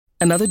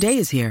Another day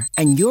is here,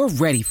 and you're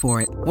ready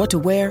for it. What to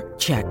wear?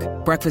 Check.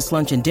 Breakfast,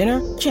 lunch, and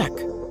dinner? Check.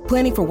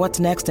 Planning for what's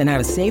next and how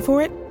to save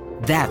for it?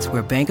 That's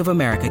where Bank of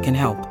America can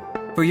help.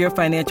 For your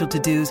financial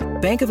to-dos,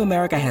 Bank of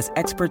America has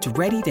experts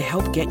ready to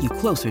help get you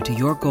closer to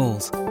your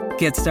goals.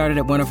 Get started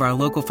at one of our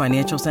local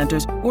financial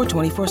centers or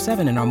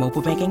 24/7 in our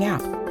mobile banking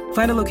app.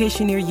 Find a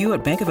location near you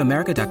at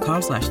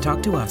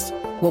bankofamerica.com/talktous.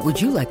 What would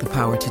you like the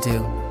power to do?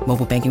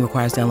 Mobile banking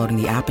requires downloading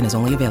the app and is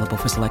only available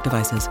for select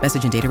devices.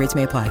 Message and data rates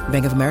may apply.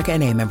 Bank of America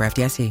N.A., member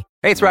FDIC.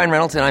 Hey, it's Ryan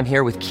Reynolds, and I'm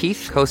here with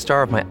Keith,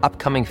 co-star of my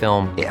upcoming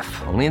film,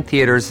 If, only in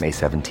theaters May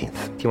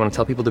 17th. Do you want to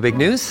tell people the big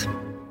news?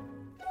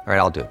 All right,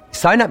 I'll do it.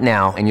 Sign up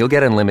now and you'll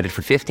get unlimited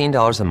for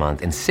 $15 a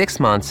month and 6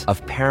 months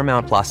of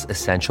Paramount Plus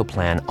Essential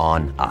Plan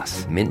on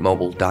us.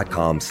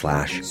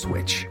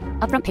 MintMobile.com/switch.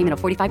 Upfront payment of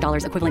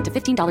 $45 equivalent to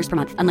 $15 per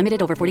month.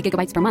 Unlimited over 40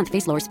 gigabytes per month.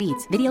 Face lower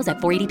speeds. Videos at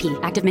 480p.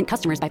 Active Mint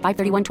customers by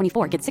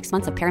 531.24 get 6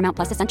 months of Paramount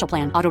Plus Essential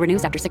Plan. Auto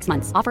renews after 6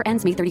 months. Offer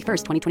ends May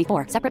 31st,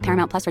 2024. Separate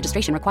Paramount Plus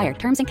registration required.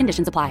 Terms and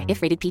conditions apply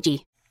if rated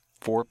PG.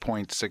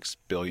 4.6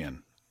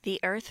 billion. The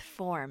Earth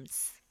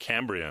forms.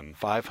 Cambrian.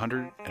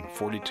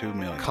 542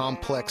 million.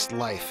 Complex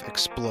life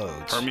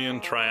explodes. Permian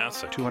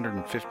Triassic.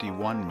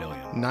 251 million.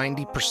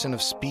 90%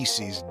 of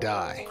species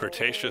die.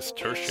 Cretaceous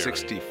Tertiary.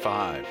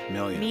 65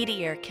 million.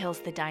 Meteor kills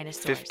the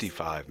dinosaurs.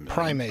 55 million.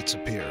 Primates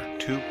appear.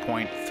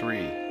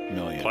 2.3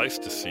 million.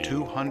 Pleistocene.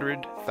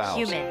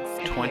 200,000. Humans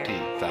appear.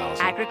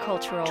 20,000.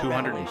 Agricultural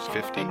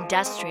 250. revolution.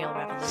 Industrial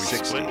revolution.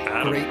 60. Split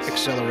atoms. Great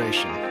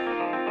acceleration.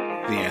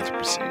 The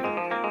Anthropocene.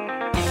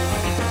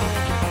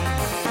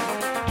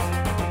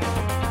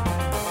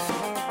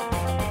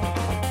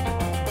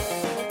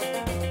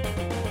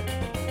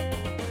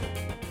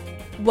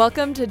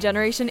 Welcome to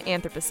Generation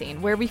Anthropocene,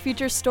 where we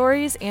feature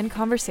stories and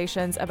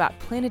conversations about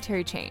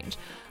planetary change.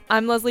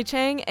 I'm Leslie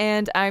Chang,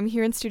 and I'm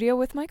here in studio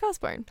with Mike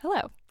Osborne.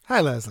 Hello. Hi,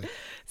 Leslie.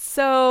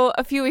 So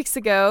a few weeks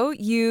ago,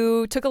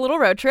 you took a little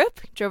road trip,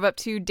 drove up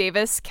to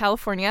Davis,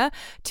 California,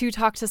 to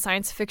talk to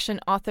science fiction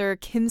author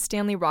Kim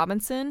Stanley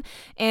Robinson,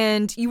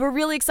 and you were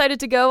really excited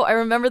to go. I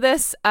remember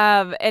this,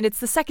 and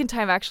it's the second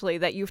time, actually,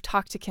 that you've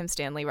talked to Kim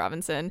Stanley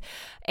Robinson,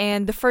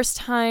 and the first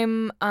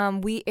time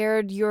we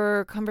aired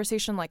your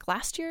conversation like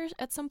last year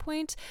at some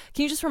point.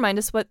 Can you just remind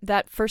us what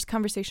that first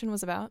conversation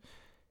was about?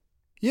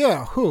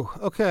 Yeah,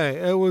 okay.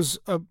 It was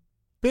a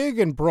big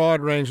and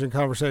broad-ranging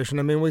conversation.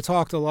 I mean, we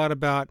talked a lot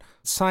about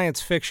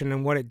science fiction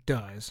and what it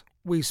does.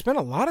 We spent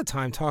a lot of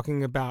time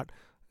talking about,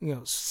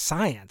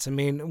 science. I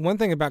mean, one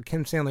thing about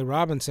Kim Stanley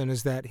Robinson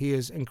is that he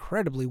is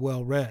incredibly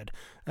well-read.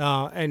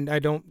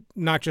 And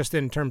not just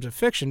in terms of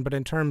fiction, but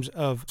in terms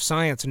of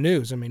science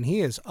news. I mean,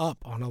 he is up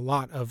on a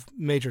lot of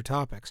major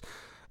topics.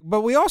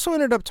 But we also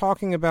ended up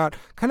talking about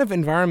kind of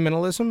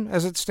environmentalism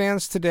as it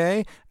stands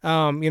today,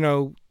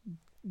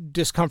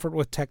 discomfort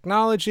with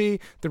technology,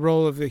 the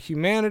role of the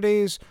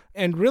humanities,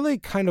 and really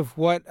kind of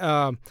what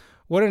an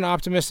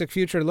optimistic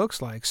future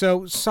looks like.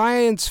 So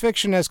science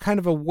fiction as kind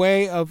of a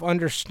way of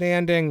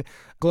understanding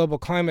global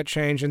climate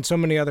change and so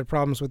many other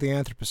problems with the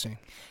Anthropocene.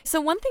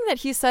 So one thing that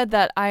he said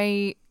that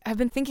I have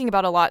been thinking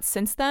about a lot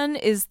since then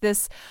is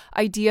this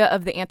idea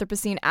of the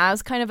Anthropocene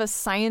as kind of a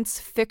science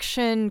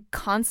fiction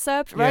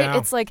concept, right? Yeah.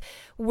 It's like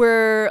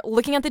we're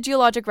looking at the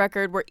geologic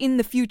record, we're in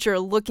the future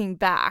looking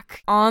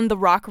back on the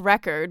rock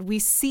record, we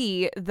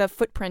see the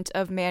footprint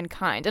of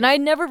mankind. And I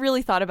never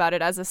really thought about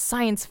it as a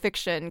science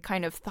fiction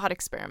kind of thought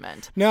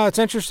experiment. No, it's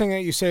interesting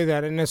that you say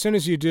that. And as soon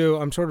as you do,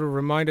 I'm sort of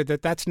reminded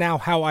that that's now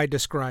how I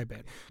describe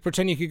it.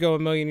 Pretend you could go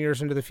 1 million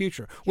years into the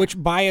future, which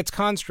by its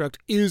construct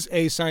is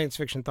a science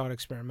fiction thought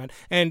experiment.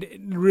 And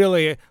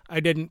really, I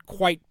didn't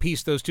quite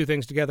piece those two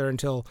things together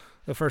until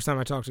the first time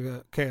I talked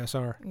to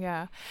KSR.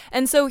 Yeah.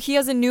 And so he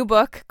has a new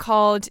book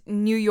called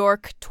New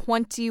York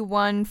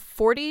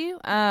 2140,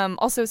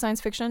 also science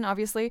fiction,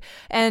 obviously.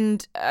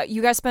 And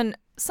you guys spent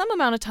some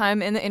amount of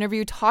time in the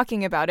interview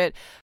talking about it.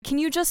 Can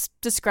you just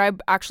describe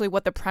actually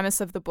what the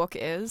premise of the book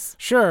is?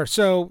 Sure.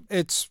 So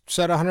it's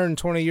set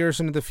 120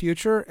 years into the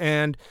future,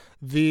 and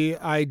the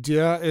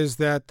idea is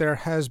that there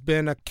has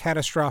been a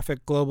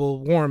catastrophic global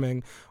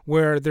warming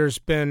where there's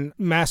been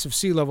massive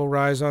sea level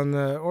rise on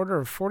the order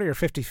of 40 or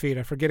 50 feet.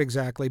 I forget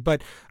exactly.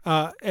 But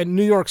and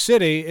New York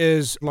City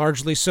is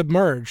largely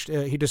submerged.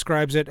 He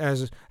describes it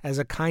as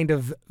a kind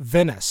of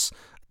Venice.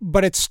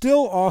 But it's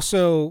still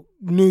also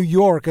New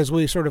York as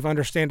we sort of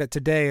understand it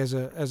today as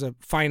a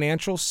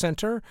financial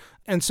center.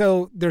 And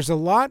so there's a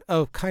lot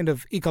of kind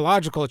of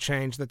ecological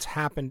change that's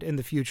happened in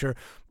the future.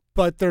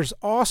 But there's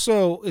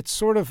also, it's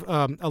sort of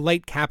a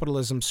late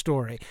capitalism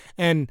story.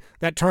 And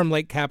that term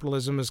late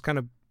capitalism is kind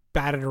of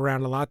batted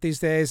around a lot these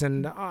days.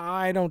 And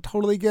I don't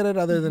totally get it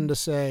other than to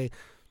say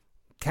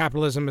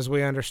capitalism as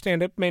we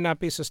understand it may not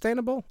be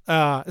sustainable.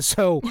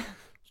 So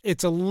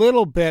it's a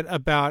little bit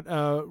about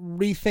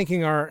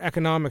rethinking our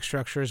economic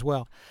structure as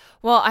well.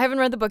 Well, I haven't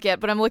read the book yet,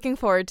 but I'm looking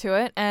forward to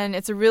it, and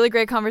it's a really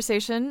great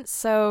conversation.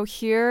 So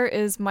here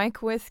is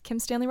Mike with Kim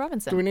Stanley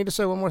Robinson. Do we need to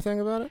say one more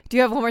thing about it? Do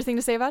you have one more thing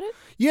to say about it?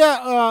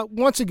 Yeah,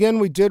 once again,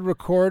 we did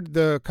record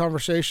the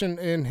conversation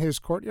in his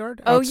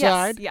courtyard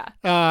outside. Yes,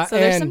 yeah. So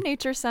there's some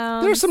nature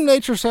sounds. There's some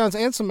nature sounds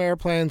and some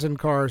airplanes and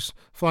cars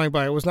flying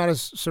by. It was not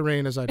as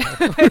serene as I thought.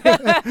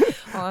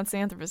 Well, that's the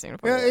Anthropocene.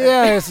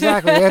 Yeah,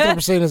 exactly. The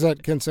Anthropocene is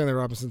at Kim Stanley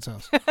Robinson's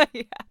house.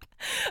 Yeah.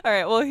 All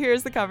right, well,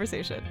 here's the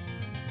conversation.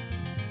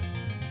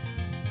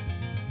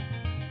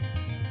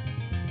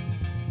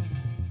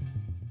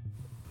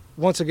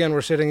 Once again,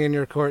 we're sitting in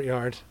your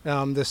courtyard,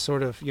 this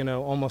sort of,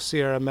 almost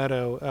Sierra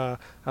Meadow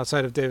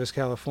outside of Davis,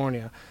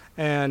 California.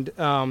 And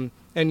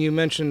you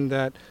mentioned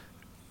that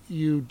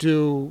you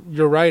do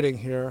your writing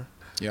here.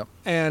 Yep.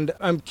 And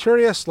I'm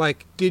curious,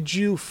 did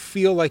you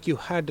feel like you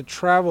had to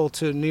travel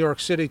to New York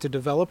City to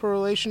develop a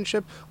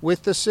relationship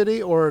with the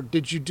city, or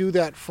did you do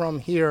that from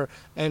here?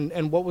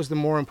 And what was the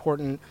more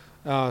important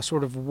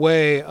sort of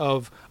way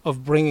of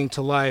bringing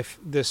to life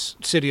this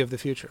city of the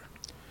future?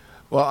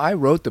 Well, I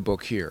wrote the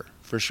book here,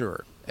 for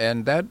sure.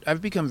 And that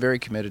I've become very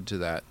committed to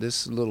that.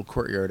 This little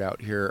courtyard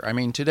out here, I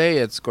mean, today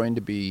it's going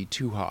to be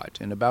too hot.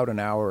 In about an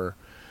hour,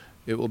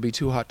 it will be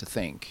too hot to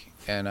think.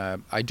 And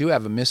I do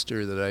have a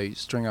mister that I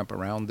string up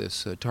around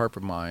this tarp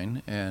of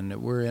mine. And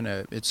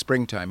it's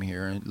springtime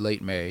here, in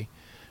late May.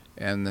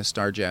 And the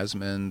star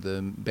jasmine,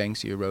 the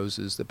banksia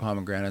roses, the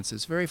pomegranates,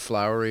 it's very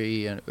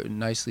flowery and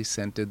nicely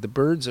scented. The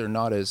birds are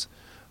not as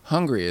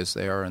hungry as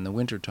they are in the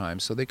wintertime,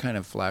 so they kind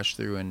of flash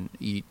through and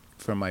eat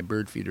from my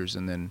bird feeders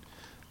and then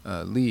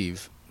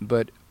leave.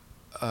 But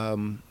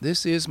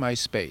this is my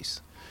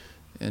space,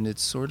 and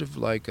it's sort of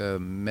like a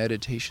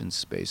meditation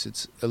space.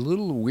 It's a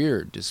little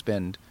weird to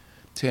spend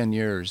 10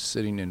 years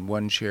sitting in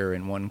one chair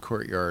in one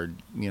courtyard,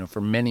 for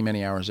many,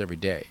 many hours every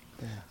day.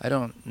 Yeah. I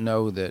don't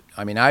know that,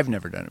 I've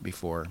never done it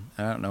before.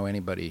 I don't know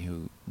anybody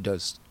who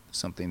does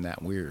something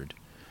that weird.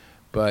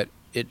 But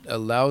it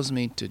allows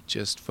me to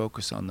just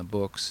focus on the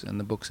books, and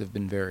the books have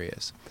been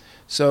various.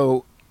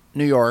 So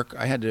New York,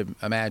 I had to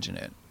imagine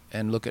it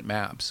and look at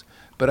maps.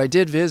 But I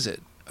did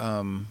visit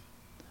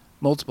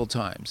multiple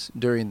times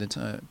during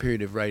the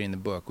period of writing the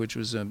book, which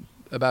was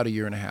about a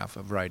year and a half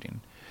of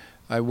writing.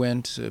 I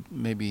went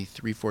maybe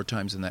 3-4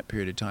 times in that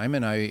period of time,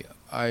 and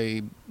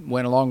I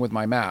went along with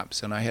my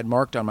maps, and I had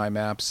marked on my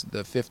maps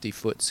the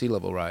 50-foot sea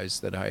level rise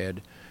that I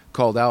had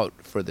called out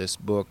for this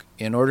book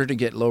in order to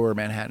get Lower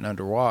Manhattan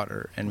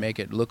underwater and make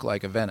it look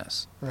like a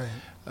Venice.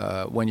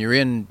 Right. When you're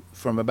in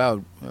from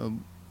about,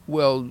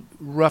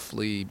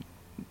 roughly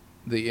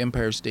the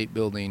Empire State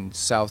Building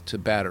south to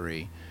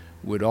Battery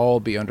would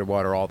all be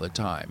underwater all the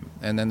time.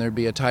 And then there'd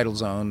be a tidal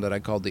zone that I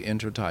called the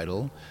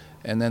intertidal.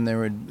 And then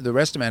the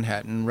rest of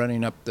Manhattan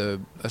running up a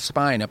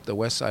spine up the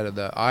west side of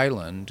the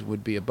island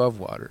would be above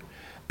water.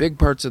 Big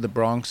parts of the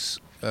Bronx,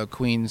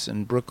 Queens,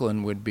 and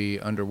Brooklyn would be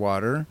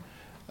underwater.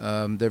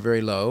 They're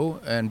very low.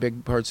 And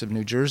big parts of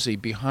New Jersey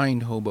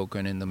behind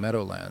Hoboken in the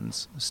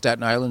Meadowlands.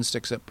 Staten Island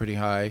sticks up pretty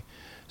high.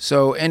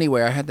 So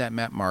anyway, I had that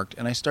map marked,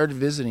 and I started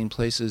visiting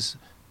places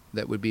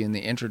that would be in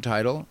the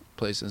intertidal,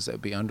 places that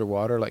would be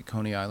underwater, like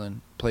Coney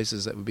Island,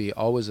 places that would be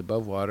always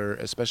above water,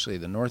 especially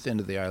the north end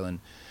of the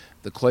island,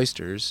 the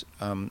cloisters.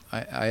 I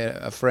had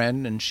a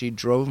friend, and she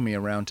drove me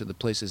around to the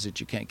places that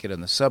you can't get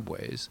on the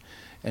subways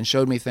and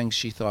showed me things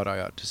she thought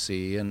I ought to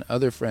see. And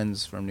other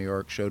friends from New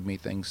York showed me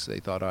things they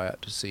thought I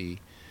ought to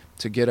see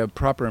to get a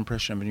proper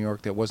impression of New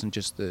York that wasn't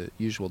just the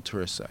usual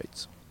tourist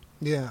sites.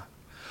 Yeah.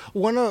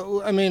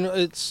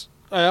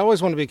 I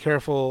always want to be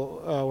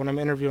careful when I'm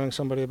interviewing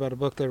somebody about a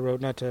book they wrote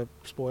not to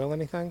spoil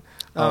anything.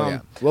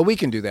 Yeah. Well, we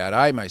can do that.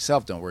 I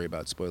myself don't worry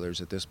about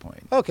spoilers at this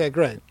point. Okay,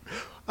 great.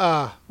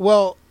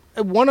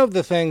 One of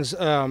the things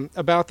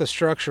about the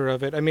structure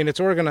of it, it's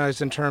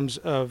organized in terms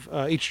of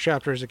each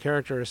chapter is a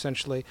character,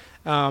 essentially.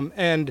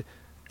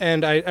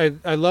 And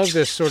I love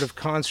this sort of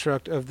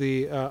construct of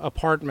the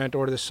apartment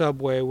or the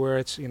subway where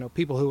it's,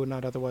 people who would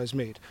not otherwise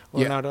meet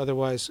or not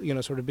otherwise,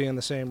 sort of be in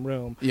the same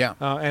room. Yeah.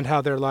 And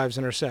how their lives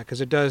intersect,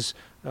 because it does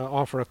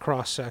offer a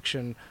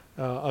cross-section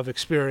of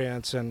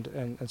experience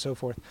and so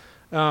forth.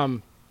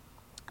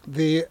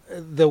 The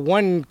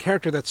one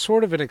character that's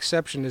sort of an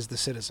exception is the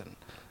citizen.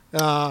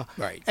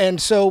 Right. And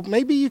so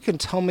maybe you can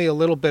tell me a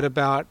little bit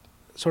about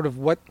sort of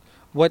what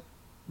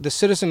the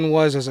citizen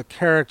was as a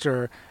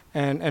character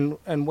and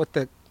what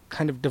the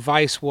kind of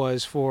device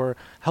was for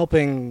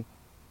helping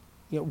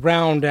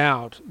round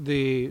out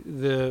the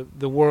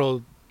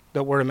world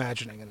that we're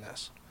imagining in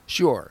this.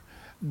 Sure.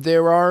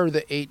 There are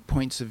the 8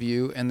 points of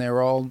view, and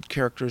they're all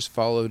characters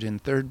followed in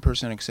third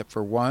person except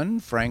for one,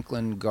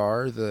 Franklin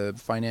Garr, the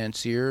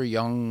financier,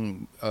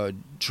 young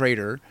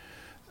trader,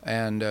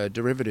 and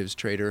derivatives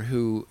trader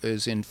who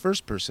is in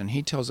first person.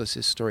 He tells us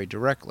his story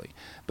directly.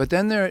 But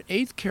then their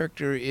eighth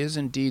character is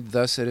indeed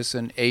the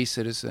citizen, a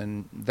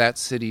citizen, that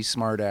city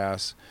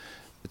smartass.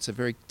 It's a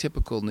very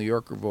typical New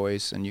Yorker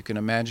voice, and you can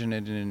imagine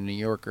it in a New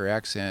Yorker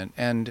accent.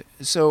 And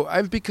so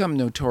I've become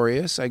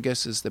notorious, I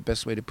guess is the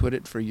best way to put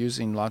it, for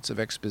using lots of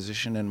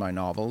exposition in my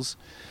novels.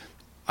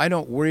 I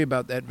don't worry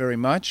about that very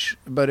much,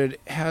 but it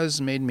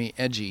has made me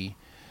edgy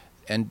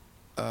and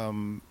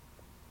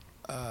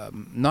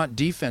not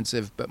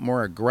defensive, but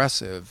more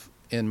aggressive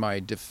in my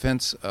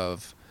defense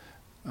of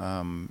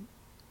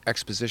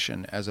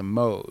exposition as a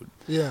mode.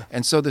 Yeah.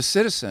 And so The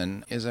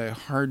Citizen is a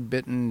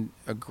hard-bitten,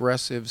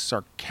 aggressive, a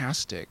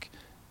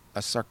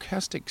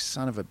sarcastic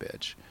son of a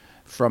bitch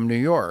from New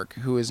York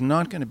who is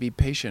not going to be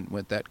patient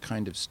with that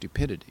kind of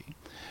stupidity.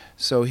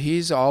 So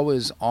he's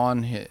always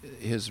on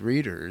his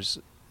readers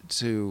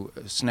to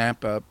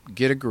snap up,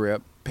 get a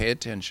grip, pay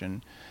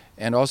attention,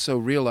 and also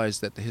realize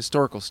that the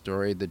historical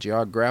story, the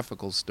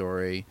geographical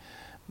story,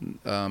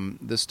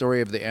 the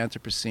story of the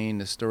Anthropocene,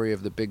 the story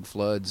of the big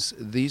floods,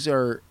 these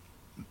are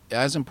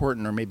as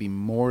important or maybe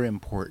more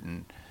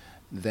important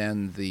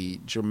than the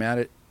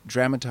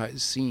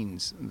dramatized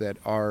scenes that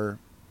are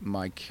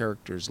my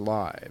characters'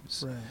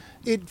 lives. Right.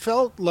 It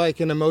felt like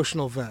an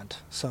emotional vent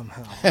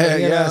somehow.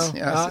 Yes.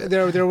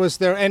 There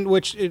was, and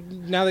which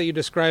now that you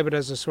describe it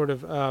as a sort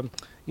of almost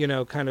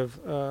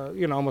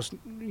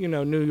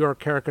New York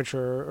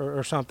caricature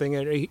or something,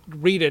 and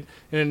read it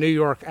in a New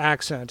York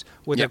accent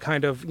with a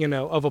kind of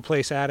of a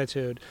place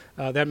attitude.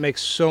 That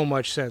makes so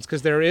much sense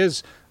because there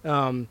is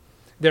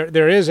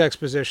there is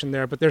exposition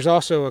there, but there's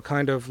also a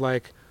kind of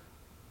like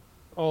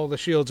all the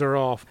shields are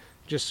off.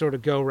 Just sort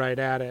of go right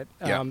at it.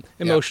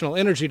 Emotional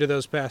energy to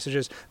those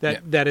passages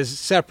that is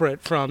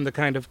separate from the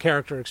kind of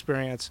character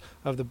experience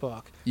of the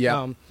book.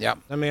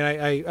 I mean,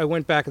 I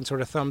went back and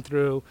sort of thumbed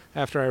through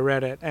after I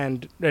read it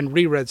and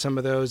reread some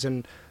of those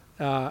and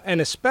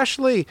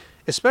especially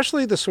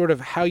the sort of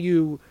how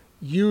you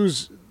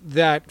use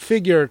that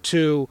figure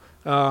to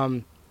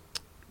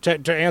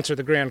answer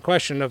the grand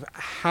question of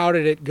how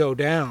did it go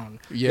down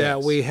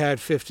that we had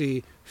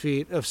 50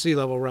 feet of sea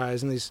level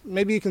rise, and these.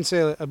 Maybe you can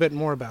say a bit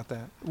more about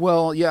that.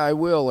 Well, yeah, I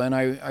will, and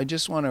I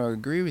just want to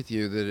agree with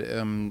you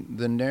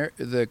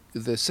that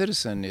the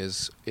Citizen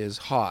is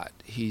hot.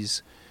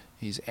 He's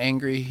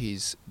angry,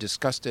 he's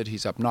disgusted,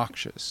 he's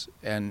obnoxious,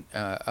 and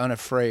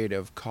unafraid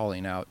of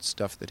calling out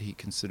stuff that he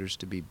considers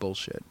to be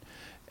bullshit.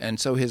 And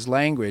so his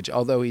language,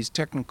 although he's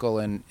technical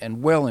and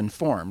well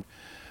informed,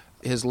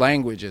 his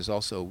language is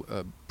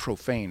also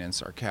profane and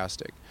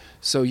sarcastic.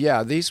 So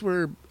yeah, these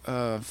were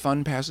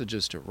fun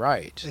passages to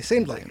write. They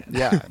seemed like it.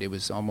 Yeah, it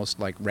was almost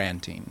like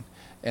ranting.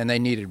 And they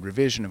needed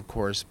revision, of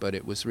course, but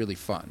it was really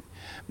fun.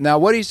 Now,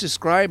 what he's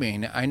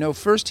describing, I know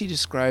first he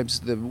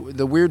describes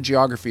the weird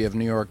geography of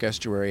New York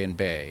estuary and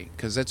bay,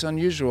 because that's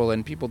unusual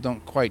and people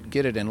don't quite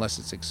get it unless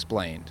it's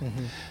explained.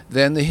 Mm-hmm.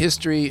 Then the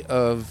history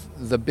of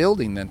the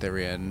building that they're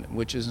in,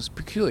 which is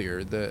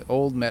peculiar, the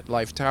old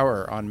MetLife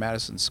Tower on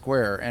Madison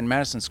Square and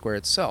Madison Square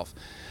itself.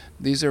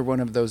 These are one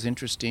of those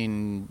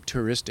interesting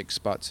touristic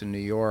spots in New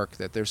York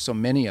that there's so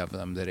many of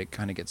them that it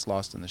kind of gets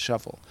lost in the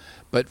shuffle.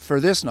 But for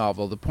this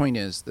novel, the point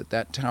is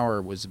that tower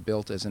was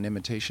built as an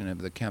imitation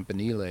of the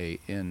Campanile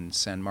in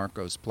San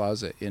Marcos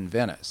Plaza in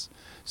Venice.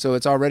 So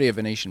it's already a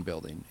Venetian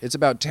building. It's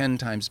about 10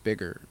 times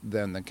bigger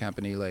than the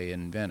Campanile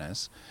in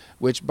Venice,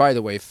 which, by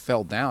the way,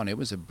 fell down. It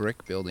was a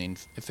brick building.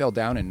 It fell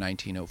down in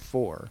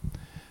 1904.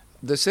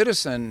 The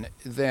Citizen,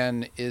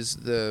 then, is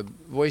the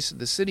voice of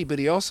the city, but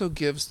he also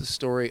gives the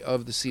story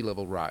of the sea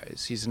level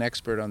rise. He's an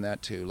expert on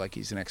that, too, like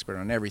he's an expert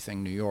on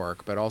everything New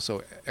York, but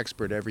also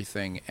expert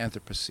everything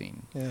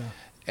Anthropocene. Yeah.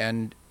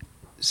 And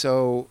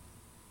so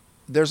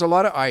there's a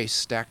lot of ice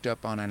stacked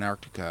up on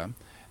Antarctica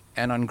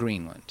and on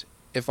Greenland.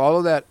 If all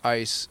of that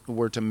ice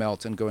were to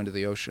melt and go into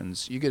the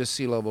oceans, you get a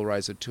sea level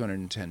rise of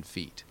 210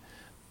 feet.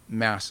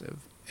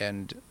 Massive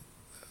and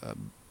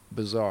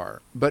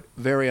bizarre, but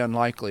very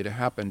unlikely to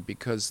happen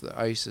because the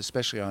ice,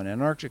 especially on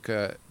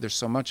Antarctica, there's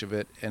so much of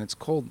it and it's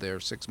cold there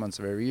 6 months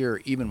of every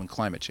year, even with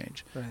climate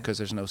change, because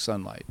there's no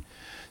sunlight.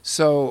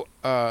 So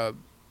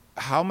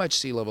how much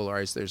sea level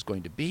rise there's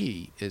going to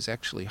be is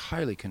actually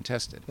highly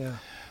contested. Yeah.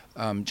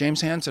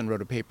 James Hansen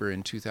wrote a paper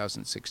in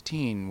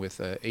 2016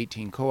 with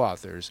 18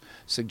 co-authors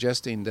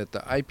suggesting that the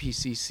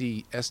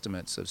IPCC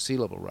estimates of sea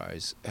level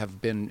rise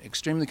have been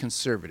extremely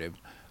conservative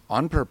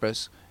on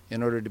purpose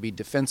in order to be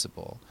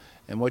defensible.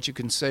 And what you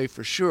can say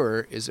for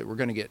sure is that we're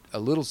going to get a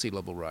little sea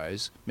level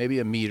rise, maybe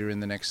a meter in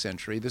the next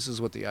century. This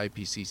is what the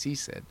IPCC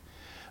said.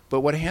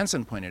 But what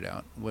Hansen pointed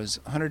out was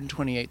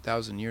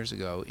 128,000 years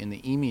ago in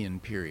the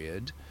Eemian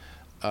period,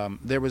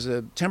 there was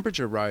a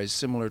temperature rise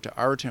similar to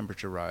our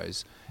temperature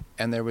rise,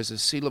 and there was a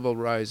sea level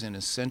rise in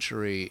a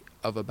century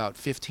of about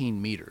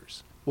 15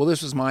 meters. Well,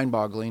 this was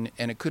mind-boggling,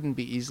 and it couldn't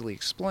be easily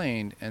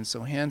explained, and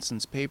so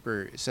Hansen's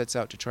paper sets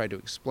out to try to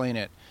explain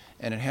it,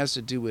 and it has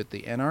to do with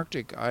the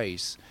Antarctic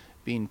ice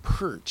being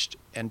perched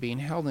and being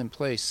held in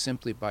place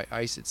simply by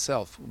ice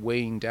itself,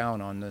 weighing down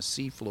on the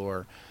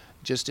seafloor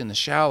just in the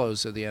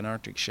shallows of the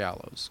Antarctic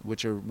shallows,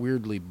 which are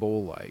weirdly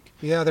bowl-like.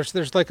 Yeah,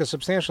 there's like a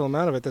substantial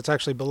amount of it that's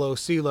actually below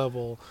sea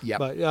level. Yeah.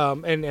 But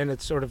and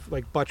it's sort of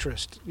like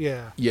buttressed.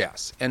 Yeah.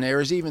 Yes, and there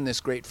is even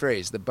this great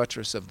phrase, the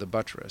buttress of the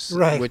buttress,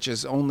 right, which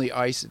is only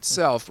ice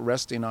itself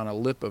resting on a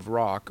lip of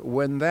rock.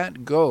 When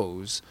that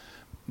goes,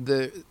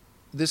 the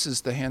this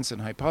is the Hansen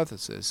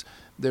hypothesis.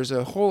 There's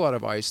a whole lot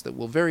of ice that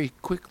will very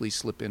quickly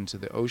slip into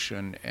the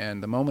ocean,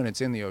 and the moment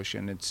it's in the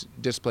ocean, it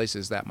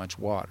displaces that much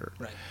water.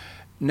 Right.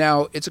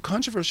 Now, it's a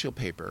controversial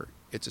paper.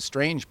 It's a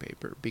strange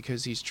paper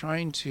because he's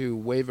trying to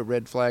wave a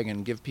red flag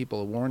and give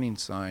people a warning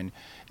sign.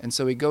 And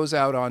so he goes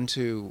out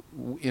onto,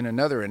 in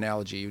another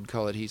analogy, you'd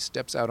call it, he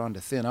steps out onto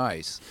thin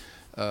ice.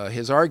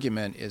 His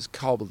argument is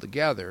cobbled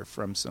together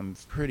from some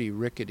pretty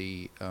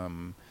rickety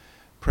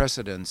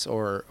precedents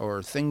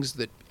or things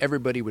that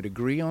everybody would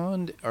agree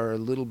on are a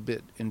little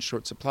bit in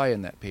short supply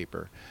in that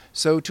paper.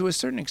 So to a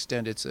certain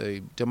extent, it's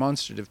a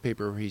demonstrative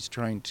paper where he's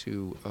trying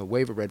to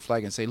wave a red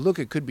flag and say, look,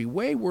 it could be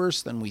way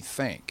worse than we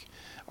think.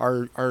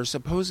 Our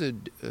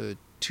supposed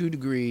 2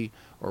 degree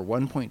or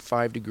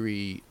 1.5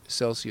 degree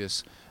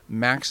Celsius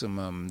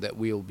maximum that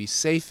we'll be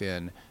safe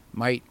in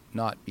might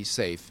not be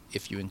safe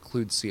if you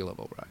include sea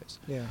level rise.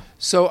 Yeah.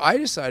 So I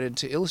decided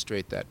to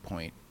illustrate that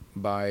point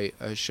by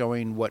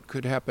showing what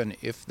could happen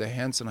if the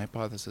Hansen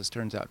hypothesis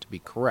turns out to be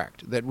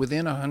correct. That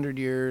within 100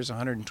 years,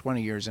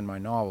 120 years in my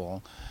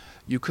novel,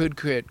 you could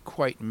get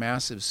quite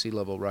massive sea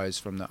level rise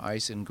from the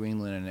ice in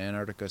Greenland and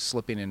Antarctica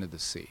slipping into the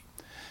sea.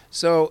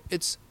 So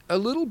it's a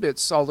little bit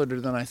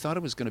solider than I thought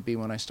it was going to be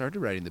when I started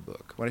writing the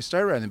book. When I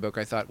started writing the book,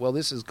 I thought, well,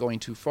 this is going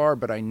too far,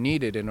 but I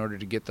need it in order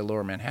to get the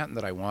lower Manhattan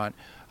that I want.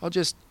 I'll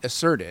just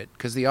assert it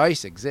because the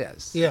ice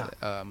exists. Yeah.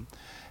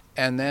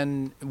 And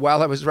then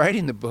while I was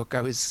writing the book, I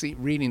was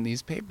reading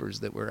these papers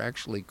that were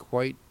actually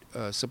quite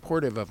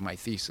supportive of my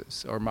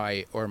thesis or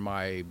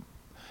my.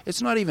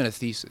 It's not even a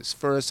thesis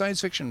for a science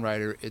fiction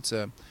writer. It's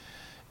a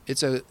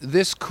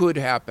this could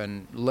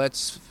happen.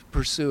 Let's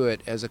pursue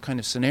it as a kind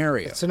of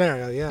scenario.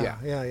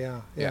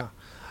 Yeah.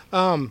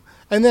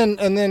 And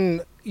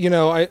then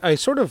I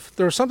sort of,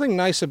 there was something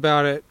nice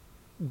about it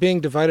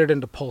being divided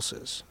into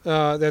pulses.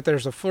 That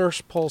there's a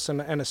first pulse and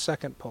a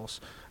second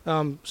pulse.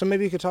 So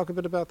maybe you could talk a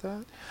bit about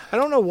that. I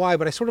don't know why,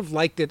 but I sort of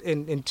liked it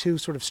in two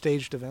sort of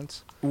staged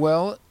events.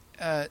 Well,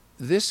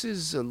 this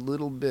is a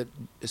little bit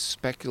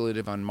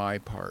speculative on my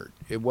part.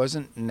 It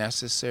wasn't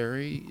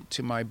necessary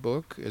to my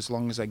book as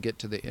long as I get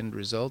to the end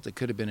result. It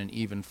could have been an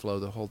even flow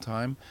the whole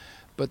time.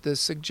 But the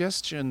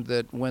suggestion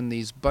that when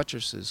these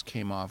buttresses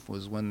came off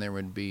was when there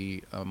would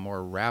be a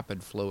more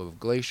rapid flow of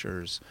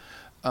glaciers.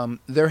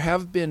 There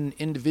have been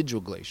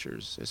individual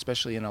glaciers,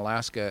 especially in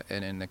Alaska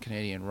and in the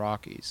Canadian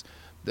Rockies,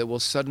 that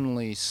will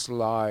suddenly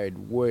slide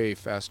way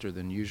faster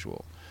than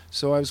usual.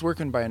 So I was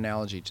working by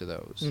analogy to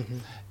those. Mm-hmm.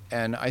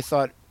 And I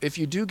thought, if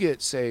you do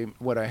get, say,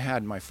 what I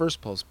had my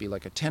first pulse be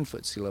like a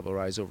 10-foot sea level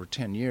rise over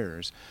 10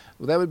 years,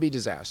 well, that would be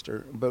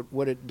disaster. But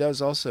what it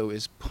does also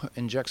is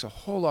injects a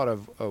whole lot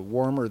of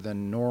warmer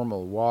than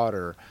normal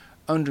water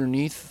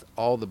underneath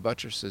all the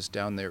buttresses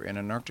down there in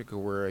Antarctica,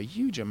 where a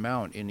huge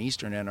amount in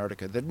eastern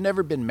Antarctica that had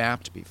never been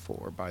mapped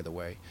before, by the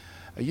way,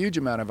 a huge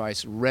amount of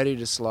ice ready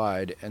to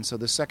slide. And so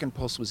the second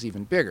pulse was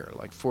even bigger,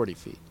 like 40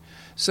 feet.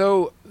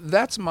 So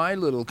that's my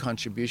little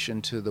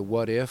contribution to the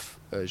what-if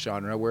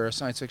genre, where a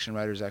science fiction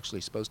writer is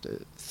actually supposed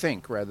to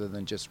think rather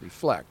than just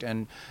reflect.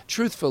 And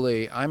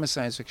truthfully, I'm a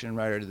science fiction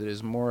writer that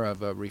is more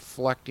of a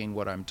reflecting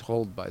what I'm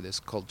told by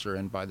this culture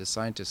and by the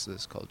scientists of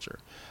this culture.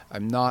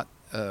 I'm not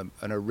an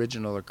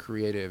original or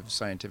creative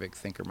scientific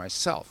thinker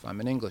myself. I'm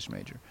an English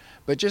major.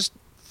 But just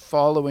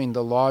following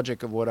the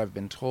logic of what I've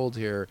been told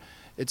here,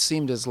 it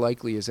seemed as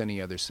likely as any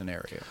other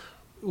scenario.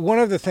 One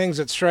of the things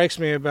that strikes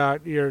me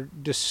about your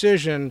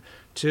decision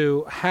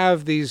to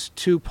have these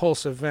two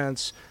pulse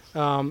events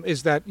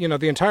is that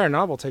the entire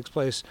novel takes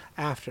place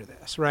after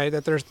this, right?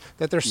 That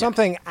there's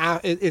something.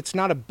 It's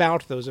not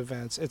about those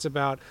events. It's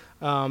about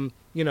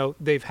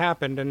they've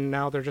happened and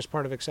now they're just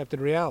part of accepted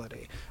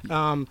reality.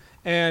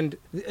 And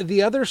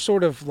the other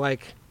sort of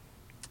like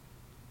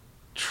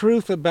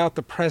truth about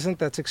the present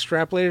that's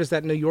extrapolated is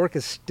that New York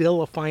is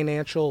still a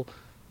financial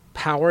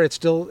power. It's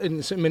still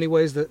in many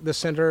ways the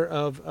center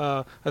of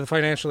the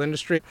financial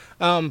industry.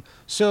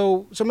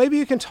 So maybe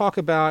you can talk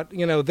about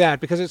that,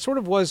 because it sort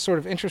of was sort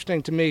of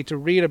interesting to me to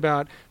read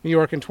about New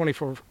York in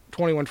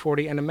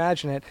 2140 and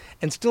imagine it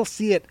and still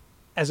see it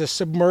as a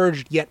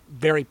submerged yet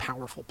very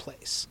powerful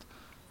place.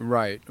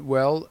 Right.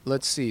 Well,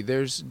 let's see.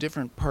 There's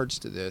different parts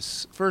to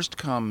this. First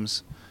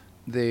comes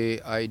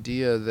the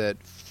idea that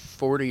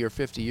 40 or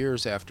 50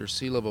 years after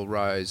sea level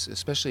rise,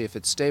 especially if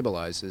it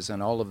stabilizes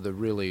and all of the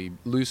really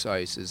loose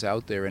ice is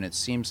out there and it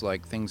seems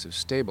like things have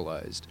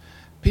stabilized,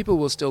 people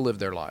will still live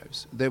their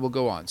lives. They will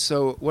go on.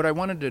 So what I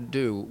wanted to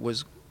do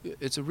was,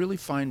 it's a really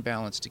fine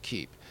balance to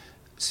keep.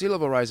 Sea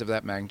level rise of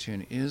that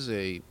magnitude is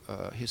a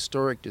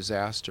historic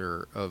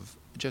disaster of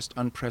just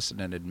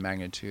unprecedented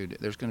magnitude.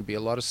 There's going to be a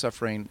lot of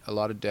suffering, a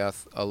lot of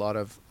death, a lot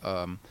of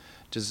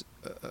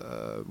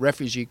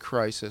refugee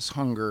crisis,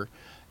 hunger,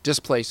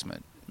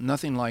 displacement.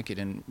 Nothing like it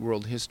in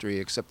world history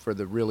except for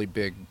the really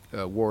big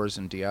wars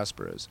and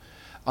diasporas.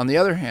 On the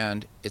other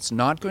hand, it's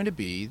not going to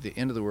be the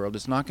end of the world.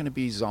 It's not going to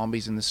be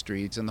zombies in the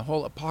streets and the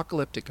whole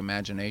apocalyptic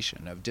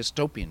imagination of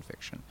dystopian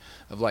fiction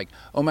of like,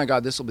 oh my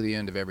God, this will be the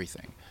end of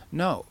everything.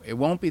 No, it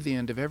won't be the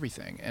end of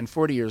everything. And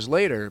 40 years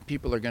later,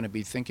 people are going to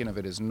be thinking of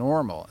it as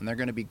normal and they're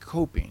going to be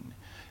coping.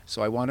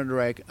 So I wanted to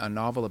write a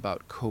novel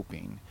about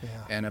coping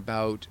and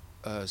about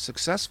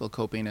successful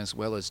coping as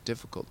well as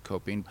difficult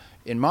coping.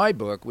 In my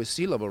book, with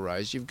Sea Level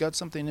Rise, you've got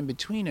something in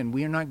between, and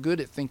we are not good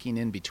at thinking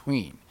in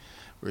between.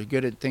 We're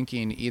good at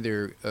thinking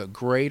either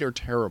great or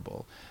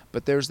terrible,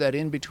 but there's that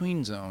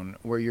in-between zone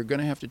where you're going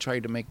to have to try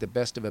to make the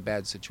best of a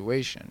bad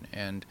situation.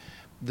 And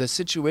the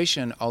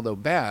situation, although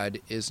bad,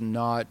 is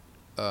not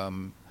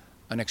an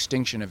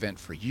extinction event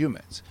for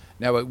humans.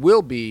 Now, it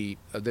will be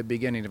the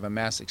beginning of a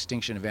mass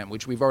extinction event,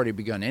 which we've already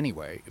begun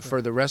anyway,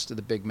 for the rest of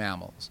the big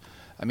mammals.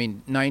 I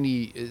mean,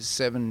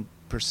 97%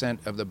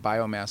 of the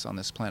biomass on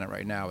this planet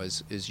right now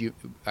is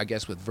I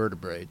guess with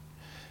vertebrate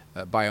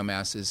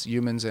biomass, is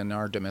humans and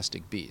our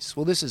domestic beasts.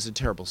 Well, this is a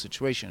terrible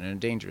situation and a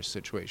dangerous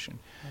situation.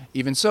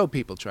 Even so,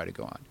 people try to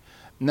go on.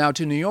 Now,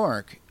 to New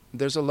York,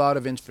 there's a lot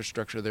of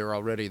infrastructure there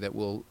already that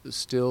will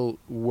still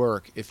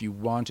work if you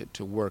want it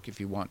to work, if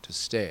you want to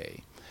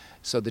stay.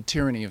 So the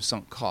tyranny of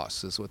sunk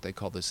costs is what they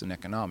call this in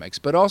economics,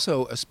 but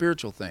also a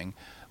spiritual thing,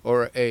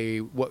 or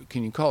what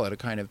can you call it, a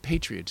kind of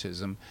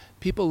patriotism.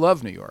 People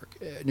love New York.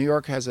 New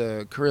York has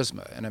a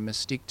charisma and a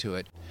mystique to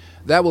it.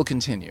 That will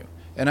continue.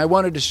 And I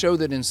wanted to show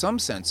that in some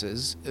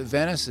senses,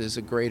 Venice is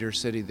a greater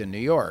city than New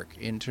York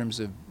in terms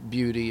of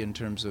beauty, in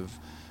terms of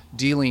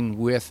dealing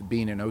with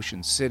being an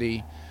ocean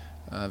city.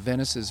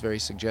 Venice is very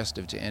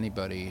suggestive to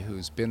anybody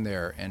who's been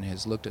there and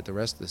has looked at the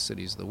rest of the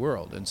cities of the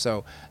world. And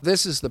so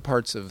this is the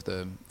parts of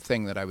the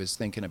thing that I was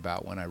thinking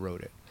about when I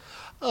wrote it.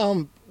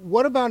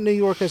 What about New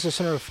York as a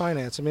center of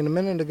finance? I mean, a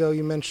minute ago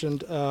you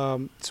mentioned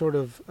sort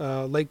of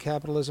late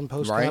capitalism,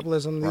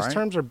 post-capitalism. Right. These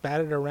terms are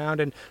batted around,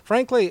 and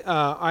frankly,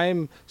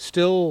 I'm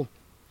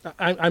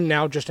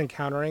now just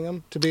encountering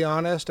them, to be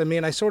honest. I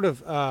mean, I sort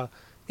of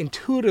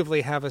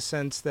intuitively have a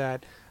sense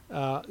that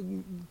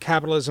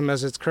capitalism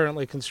as it's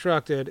currently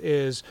constructed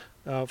is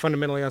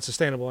fundamentally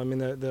unsustainable. I mean,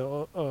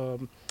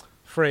 the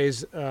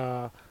phrase,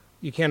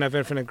 you can't have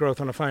infinite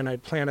growth on a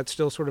finite planet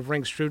still sort of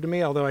rings true to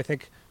me, although I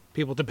think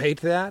people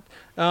debate that.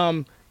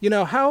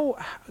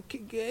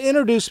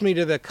 Introduce me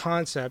to the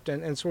concept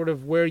and sort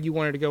of where you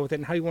wanted to go with it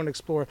and how you want to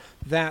explore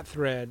that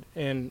thread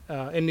in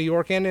New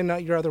York and in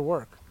your other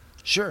work.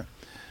 Sure.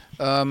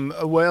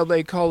 Well,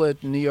 they call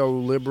it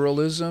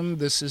neoliberalism.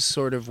 This is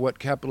sort of what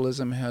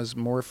capitalism has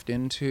morphed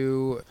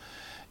into.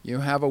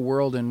 You have a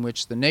world in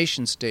which the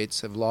nation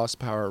states have lost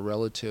power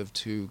relative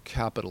to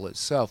capital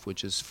itself,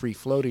 which is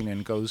free-floating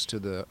and goes to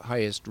the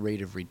highest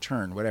rate of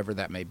return, whatever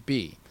that may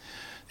be.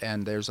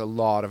 And there's a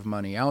lot of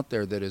money out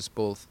there that is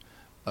both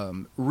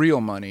real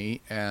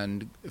money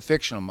and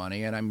fictional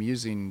money, and I'm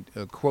using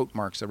quote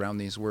marks around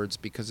these words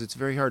because it's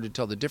very hard to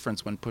tell the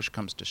difference when push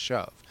comes to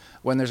shove.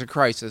 When there's a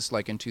crisis,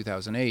 like in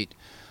 2008,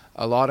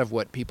 a lot of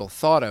what people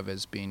thought of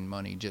as being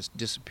money just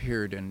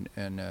disappeared and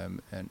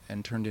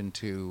turned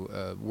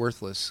into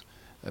worthless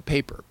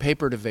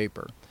paper to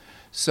vapor.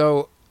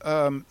 So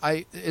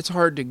it's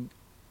hard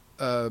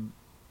to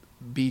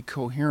be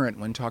coherent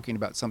when talking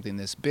about something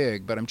this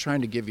big, but I'm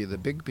trying to give you the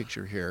big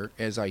picture here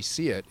as I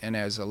see it and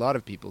as a lot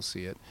of people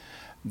see it.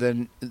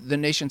 The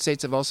nation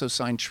states have also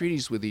signed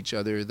treaties with each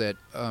other that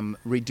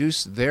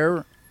reduce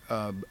their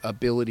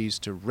abilities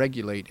to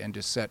regulate and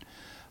to set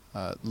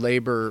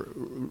labor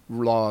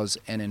laws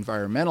and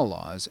environmental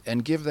laws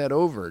and give that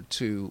over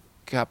to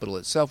capital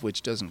itself,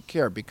 which doesn't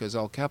care because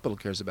all capital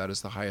cares about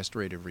is the highest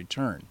rate of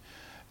return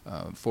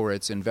for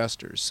its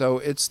investors. So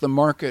it's the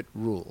market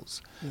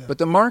rules. Yeah. But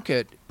the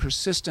market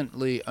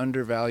persistently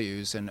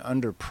undervalues and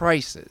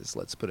underprices,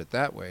 let's put it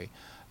that way,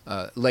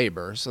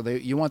 labor. So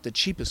you want the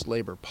cheapest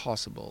labor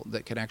possible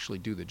that can actually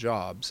do the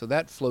job. So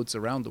that floats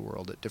around the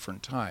world at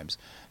different times.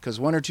 Because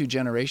one or two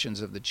generations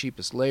of the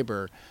cheapest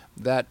labor,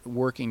 that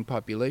working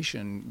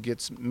population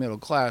gets middle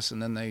class,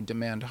 and then they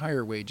demand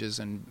higher wages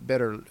and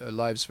better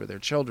lives for their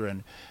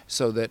children,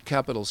 so that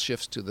capital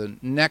shifts to the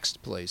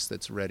next place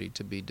that's ready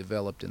to be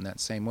developed in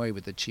that same way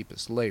with the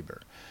cheapest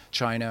labor.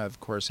 China, of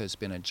course, has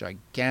been a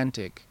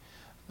gigantic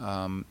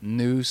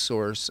new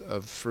source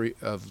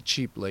of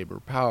cheap labor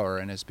power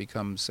and has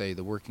become, say,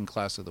 the working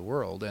class of the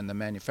world and the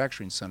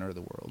manufacturing center of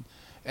the world,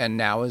 and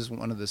now is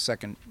one of the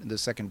second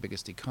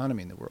biggest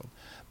economy in the world.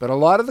 But a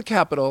lot of the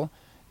capital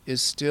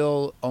is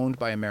still owned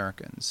by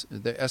Americans.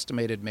 They're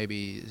estimated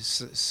maybe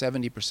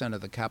 70% of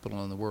the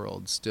capital in the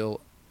world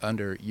still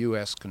under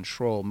U.S.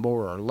 control,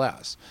 more or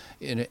less.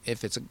 And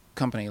if it's a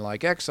company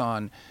like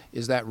Exxon,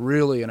 is that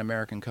really an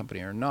American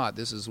company or not?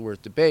 This is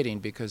worth debating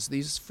because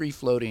these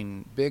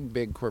free-floating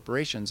big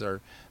corporations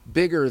are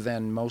bigger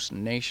than most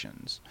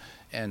nations,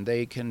 and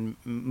they can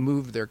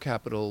move their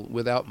capital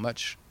without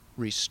much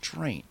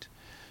restraint.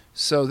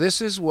 So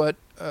this is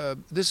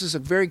a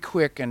very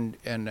quick and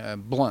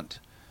blunt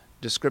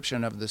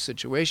description of the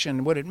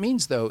situation. What it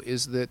means, though,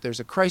 is that there's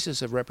a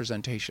crisis of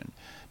representation.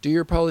 Do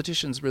your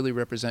politicians really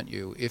represent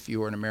you if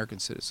you are an American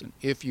citizen,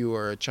 if you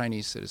are a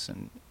Chinese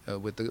citizen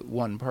with the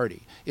one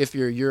party, if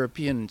you're a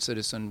European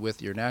citizen with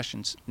your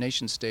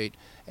nation state,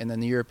 and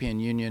then the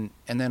European Union,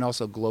 and then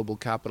also global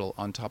capital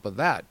on top of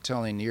that,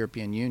 telling the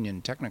European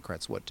Union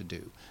technocrats what to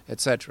do,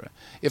 etc.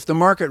 If the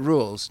market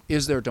rules,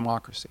 is there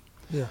democracy?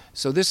 Yeah.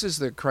 So this is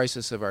the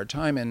crisis of our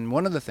time, and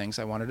one of the things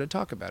I wanted to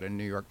talk about in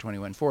New York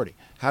 2140.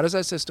 How does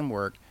that system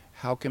work?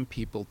 How can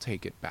people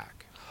take it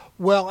back?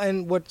 Well,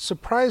 and what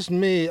surprised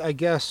me, I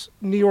guess,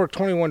 New York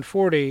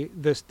 2140,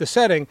 the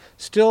setting,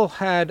 still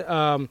had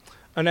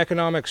an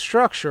economic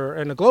structure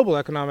and a global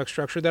economic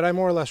structure that I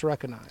more or less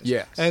recognized.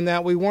 Yes. And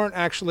that we weren't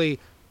actually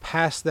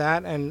past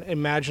that and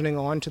imagining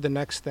on to the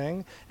next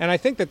thing. And I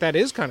think that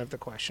is kind of the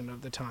question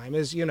of the time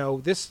is,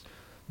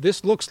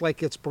 this looks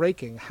like it's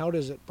breaking. How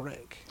does it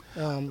break?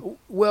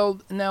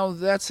 Well, now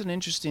that's an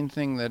interesting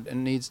thing that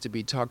needs to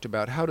be talked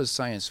about. How does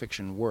science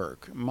fiction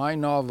work? My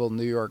novel,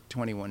 New York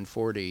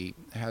 2140,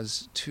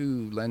 has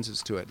two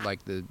lenses to it,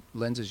 like the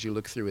lenses you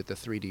look through at the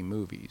 3D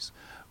movies.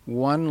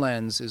 One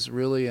lens is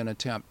really an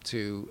attempt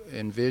to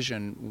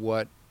envision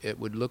what it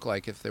would look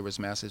like if there was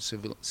massive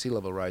sea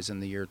level rise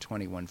in the year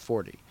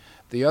 2140.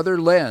 The other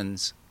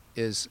lens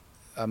is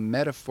a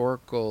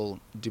metaphorical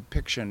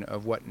depiction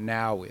of what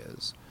now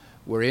is.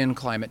 We're in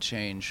climate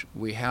change.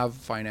 We have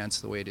finance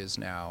the way it is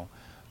now.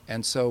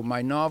 And so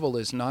my novel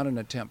is not an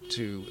attempt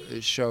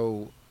to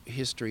show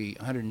history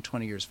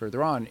 120 years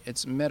further on.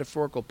 It's a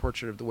metaphorical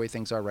portrait of the way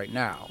things are right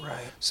now.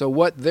 Right. So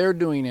what they're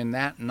doing in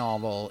that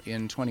novel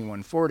in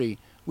 2140,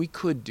 we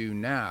could do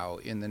now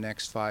in the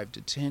next 5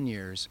 to 10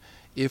 years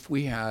if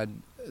we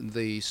had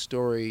the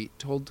story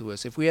told to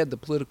us, if we had the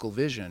political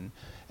vision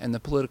and the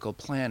political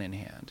plan in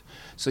hand.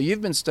 So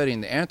you've been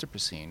studying the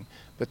Anthropocene,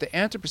 but the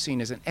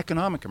Anthropocene is an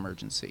economic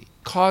emergency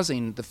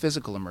causing the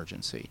physical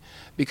emergency.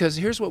 Because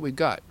here's what we've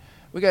got.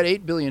 We got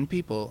 8 billion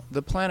people.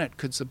 The planet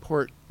could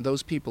support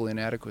those people in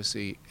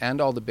adequacy and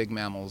all the big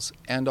mammals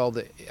and all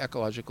the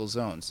ecological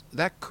zones.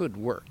 That could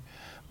work.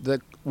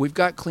 We've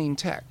got clean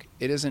tech.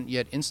 It isn't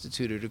yet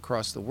instituted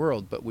across the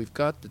world, but we've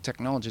got the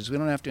technologies. We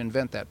don't have to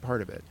invent that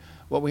part of it.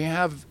 What we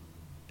have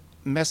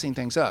messing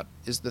things up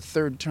is the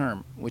third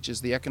term, which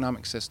is the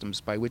economic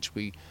systems by which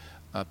we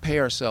pay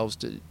ourselves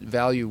to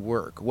value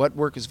work. What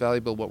work is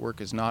valuable, what work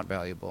is not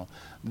valuable.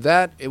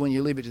 That, when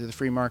you leave it to the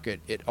free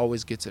market, it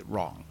always gets it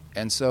wrong.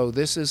 And so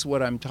this is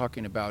what I'm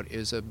talking about,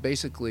 is a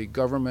basically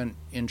government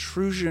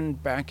intrusion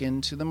back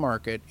into the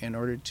market in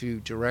order to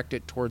direct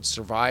it towards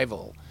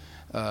survival,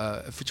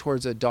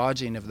 towards a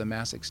dodging of the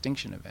mass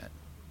extinction event.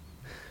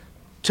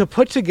 To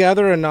put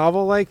together a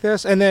novel like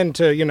this, and then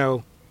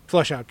to,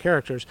 flesh out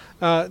characters,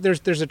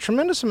 there's a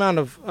tremendous amount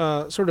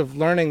of sort of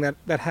learning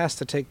that has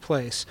to take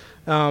place.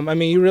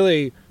 You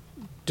really,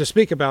 to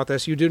speak about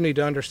this, you do need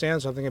to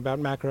understand something about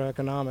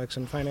macroeconomics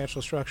and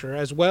financial structure,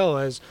 as well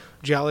as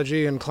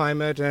geology and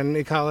climate and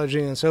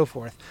ecology and so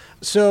forth.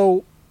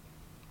 So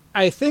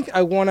I think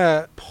I want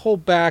to pull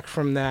back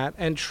from that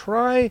and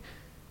try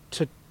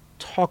to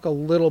talk a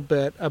little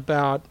bit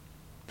about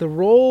the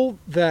role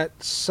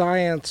that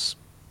science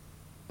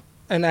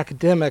and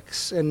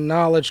academics and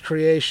knowledge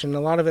creation,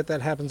 a lot of it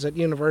that happens at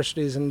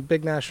universities and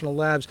big national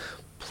labs,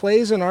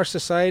 plays in our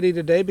society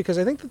today, because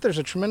I think that there's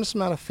a tremendous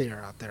amount of fear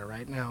out there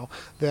right now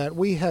that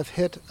we have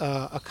hit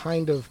a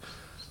kind of,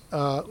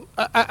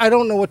 I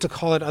don't know what to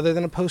call it other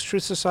than a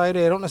post-truth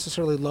society. I don't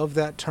necessarily love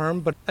that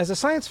term, but as a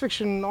science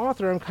fiction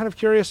author, I'm kind of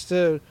curious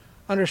to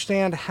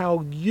understand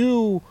how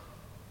you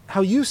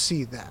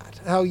see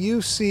that, how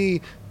you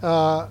see,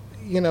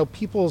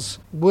 people's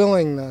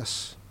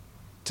willingness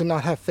to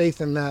not have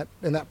faith in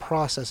that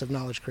process of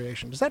knowledge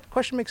creation. Does that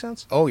question make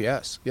sense? Oh,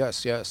 yes.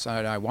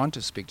 I want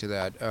to speak to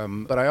that.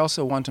 But I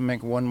also want to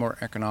make one more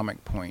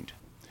economic point.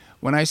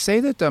 When I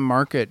say that the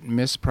market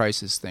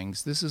misprices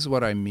things, this is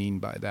what I mean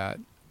by that.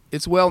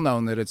 It's well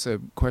known that it's a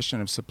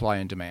question of supply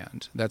and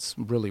demand. That's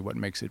really what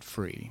makes it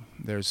free.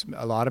 There's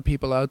a lot of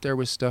people out there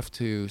with stuff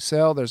to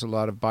sell. There's a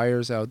lot of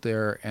buyers out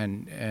there,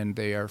 and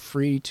they are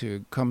free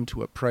to come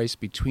to a price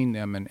between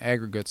them and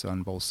aggregates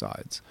on both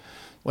sides.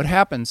 What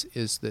happens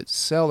is that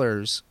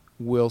sellers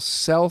will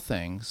sell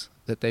things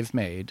that they've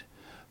made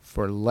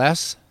for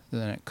less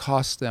than it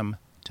costs them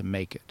to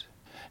make it.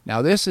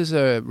 Now, this is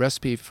a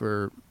recipe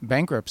for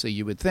bankruptcy,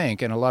 you would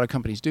think, and a lot of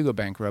companies do go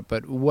bankrupt,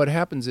 but what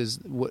happens is,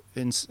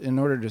 in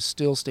order to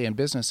still stay in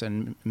business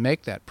and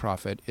make that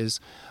profit,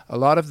 is a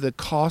lot of the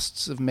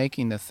costs of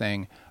making the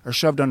thing are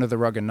shoved under the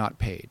rug and not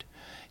paid.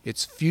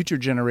 It's future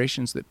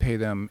generations that pay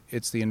them.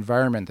 It's the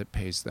environment that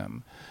pays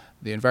them.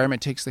 The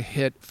environment takes the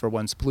hit for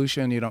one's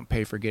pollution. You don't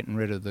pay for getting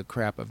rid of the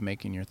crap of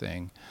making your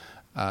thing.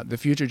 The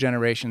future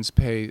generations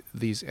pay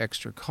these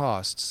extra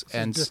costs. So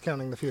and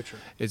discounting the future.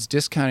 It's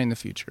discounting the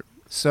future.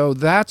 So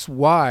that's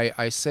why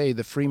I say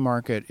the free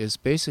market is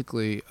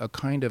basically a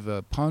kind of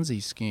a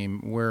Ponzi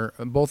scheme where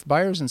both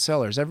buyers and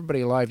sellers,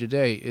 everybody alive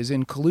today, is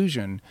in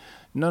collusion.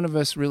 None of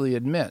us really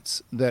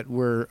admits that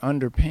we're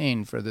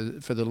underpaying for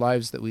the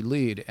lives that we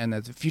lead, and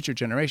that the future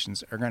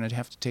generations are going to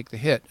have to take the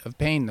hit of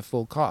paying the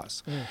full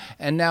cost.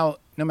 And now,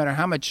 no matter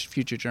how much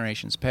future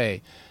generations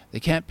pay, they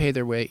can't pay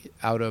their way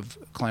out of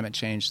climate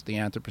change, the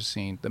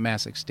Anthropocene, the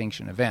mass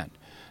extinction event.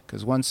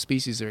 Because once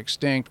species are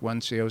extinct,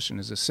 once the ocean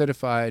is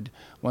acidified,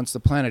 once the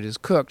planet is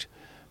cooked,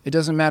 it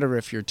doesn't matter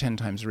if you're 10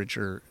 times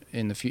richer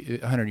in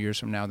 100 years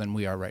from now than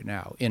we are right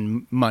now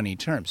in money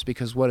terms,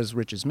 because what does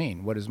riches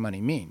mean? What does money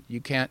mean?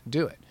 You can't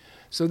do it.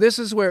 So this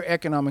is where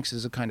economics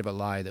is a kind of a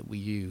lie that we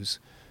use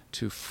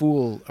to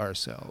fool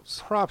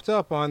ourselves. Propped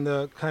up on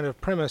the kind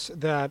of premise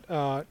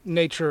that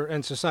nature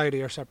and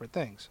society are separate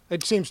things.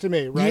 It seems to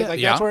me,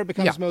 right? That's where it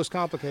becomes most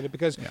complicated,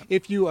 because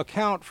if you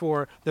account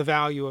for the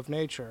value of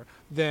nature,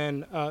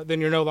 then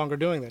you're no longer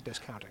doing that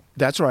discounting.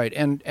 That's right,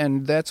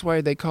 and that's why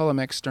they call them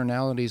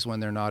externalities when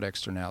they're not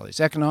externalities.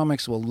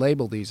 Economics will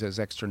label these as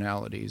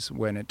externalities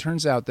when it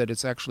turns out that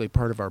it's actually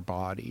part of our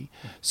body.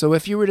 So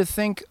if you were to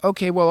think,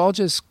 okay, well, I'll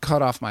just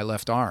cut off my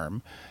left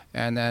arm,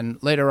 and then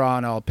later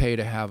on I'll pay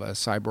to have a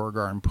cyborg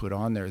arm put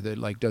on there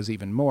that does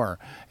even more,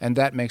 and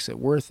that makes it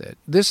worth it.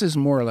 This is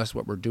more or less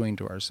what we're doing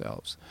to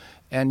ourselves.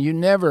 And you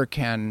never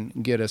can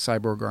get a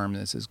cyborg arm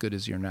that's as good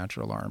as your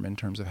natural arm in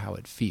terms of how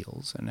it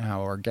feels and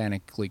how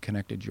organically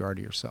connected you are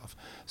to yourself.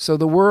 So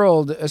the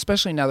world,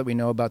 especially now that we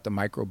know about the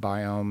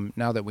microbiome,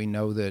 now that we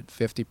know that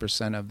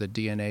 50% of the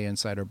DNA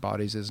inside our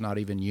bodies is not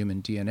even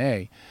human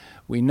DNA,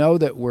 we know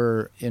that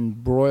we're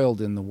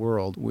embroiled in the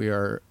world. We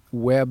are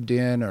webbed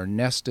in or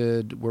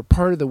nested. We're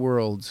part of the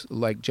world,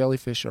 like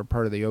jellyfish are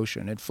part of the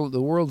ocean.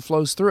 The world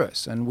flows through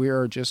us, and we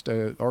are just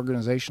an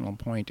organizational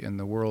point in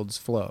the world's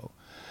flow.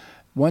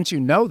 Once you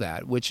know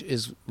that, which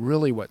is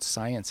really what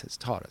science has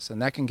taught us, and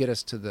that can get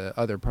us to the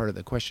other part of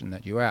the question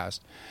that you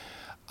asked,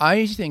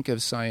 I think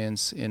of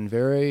science in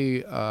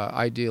very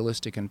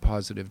idealistic and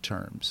positive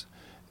terms.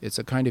 It's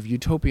a kind of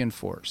utopian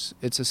force.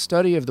 It's a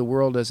study of the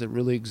world as it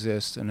really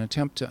exists, an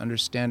attempt to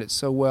understand it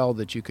so well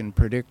that you can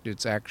predict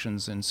its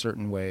actions in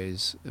certain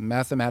ways,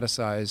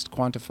 mathematicized,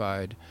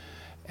 quantified,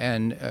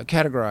 and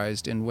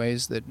categorized in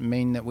ways that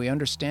mean that we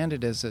understand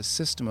it as a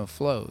system of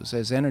flows,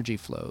 as energy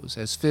flows,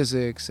 as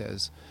physics,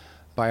 as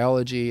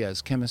biology,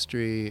 as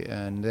chemistry,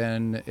 and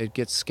then it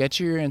gets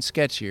sketchier and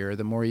sketchier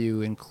the more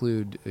you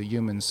include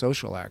human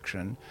social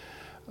action.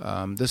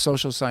 The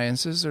social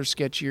sciences are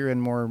sketchier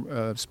and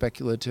more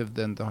speculative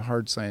than the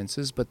hard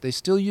sciences, but they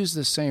still use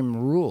the same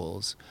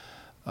rules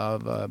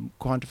of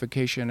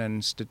quantification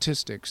and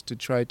statistics to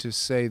try to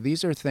say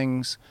these are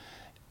things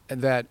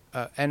that,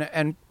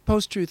 and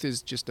post-truth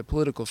is just a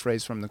political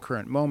phrase from the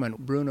current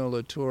moment. Bruno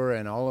Latour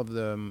and all of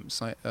the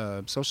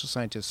social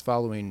scientists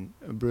following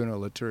Bruno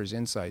Latour's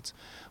insights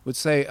would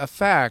say a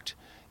fact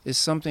is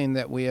something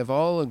that we have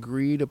all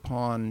agreed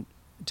upon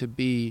to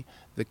be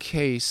the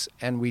case,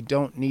 and we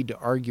don't need to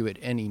argue it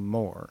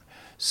anymore.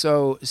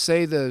 So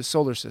say the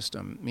solar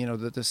system,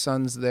 that the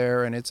sun's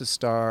there and it's a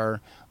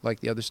star like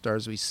the other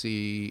stars we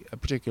see, a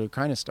particular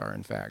kind of star,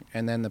 in fact,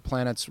 and then the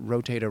planets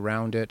rotate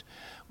around it.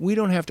 We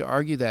don't have to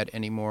argue that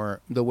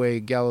anymore the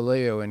way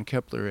Galileo and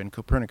Kepler and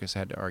Copernicus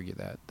had to argue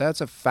that. That's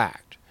a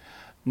fact.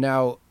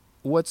 Now,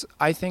 what's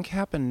I think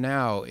happened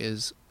now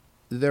is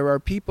there are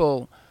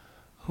people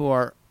who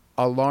are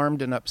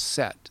alarmed and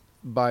upset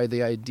by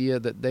the idea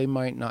that they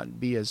might not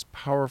be as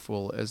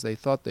powerful as they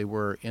thought they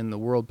were in the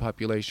world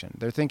population.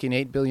 They're thinking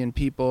 8 billion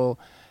people,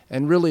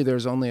 and really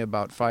there's only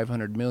about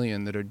 500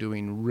 million that are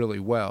doing really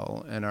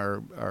well and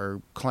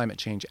are climate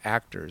change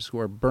actors who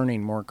are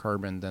burning more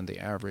carbon than the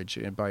average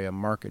by a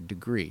marked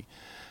degree.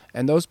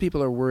 And those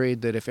people are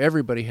worried that if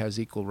everybody has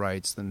equal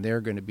rights, then they're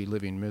going to be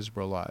living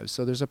miserable lives.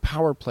 So there's a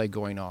power play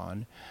going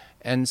on,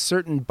 and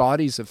certain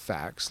bodies of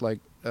facts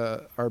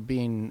are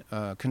being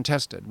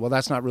contested. Well,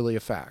 that's not really a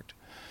fact.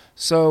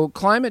 So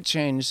climate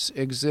change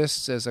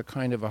exists as a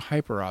kind of a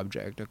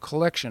hyperobject, a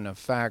collection of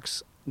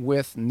facts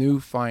with new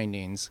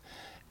findings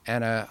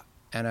and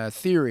a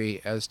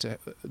theory as to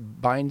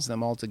binds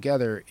them all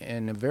together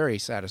in a very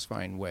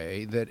satisfying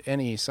way that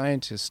any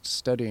scientist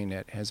studying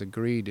it has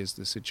agreed is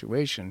the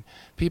situation.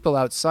 People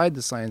outside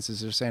the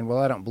sciences are saying, well,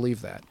 I don't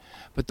believe that.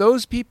 But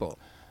those people,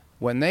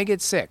 when they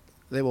get sick,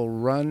 they will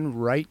run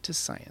right to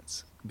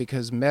science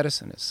because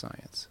medicine is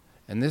science.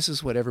 And this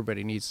is what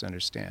everybody needs to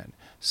understand.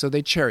 So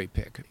they cherry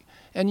pick.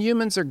 And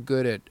humans are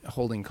good at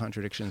holding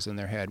contradictions in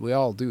their head. We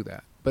all do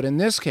that. But in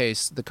this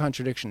case, the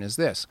contradiction is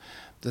this.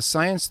 The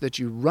science that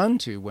you run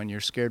to when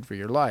you're scared for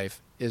your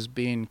life is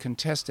being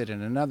contested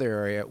in another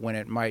area when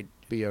it might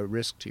be a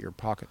risk to your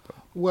pocketbook.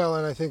 Well,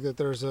 and I think that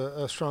there's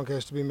a strong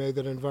case to be made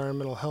that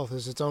environmental health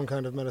is its own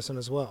kind of medicine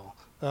as well.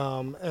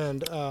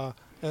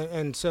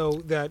 And so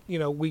that,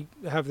 we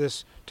have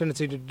this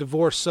tendency to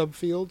divorce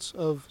subfields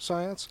of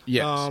science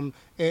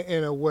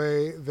in a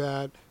way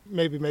that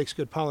maybe makes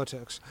good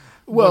politics.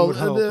 Well,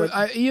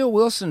 E.O.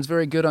 Wilson's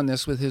very good on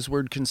this with his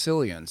word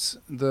consilience.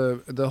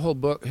 The whole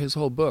book, his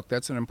whole book,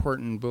 that's an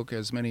important book,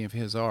 as many of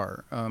his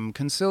are.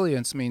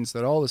 Consilience means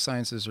that all the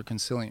sciences are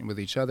consilient with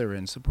each other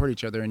and support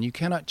each other, and you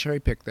cannot cherry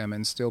pick them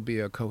and still be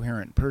a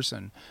coherent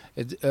person.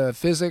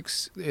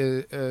 Physics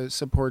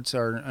supports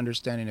our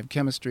understanding of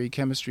chemistry.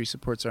 Chemistry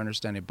supports our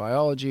understanding of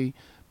biology.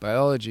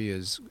 Biology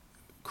is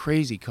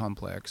crazy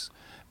complex.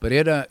 But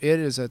it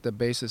is at the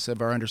basis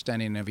of our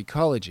understanding of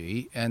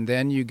ecology, and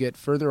then you get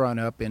further on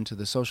up into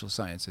the social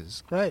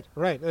sciences. Right.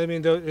 I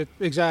mean,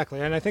 exactly.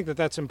 And I think that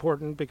that's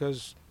important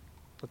because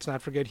let's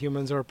not forget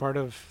humans are part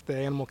of the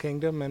animal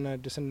kingdom and a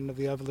descendant of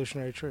the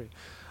evolutionary tree.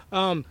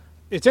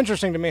 It's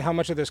interesting to me how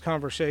much of this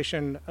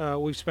conversation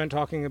we've spent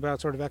talking about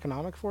sort of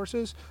economic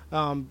forces,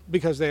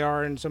 because they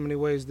are in so many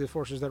ways the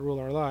forces that rule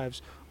our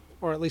lives,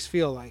 or at least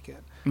feel like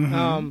it.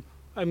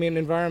 I mean,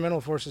 environmental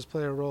forces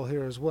play a role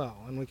here as well,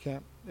 and we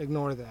can't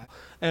ignore that.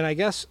 And I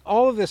guess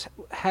all of this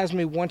has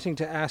me wanting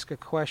to ask a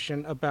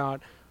question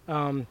about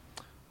kind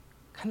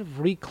of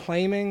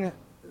reclaiming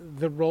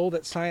the role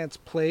that science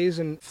plays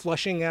in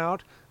flushing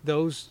out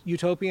those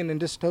utopian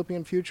and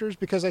dystopian futures,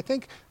 because I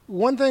think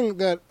one thing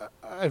that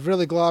I've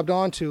really globbed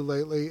onto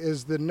lately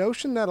is the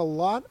notion that a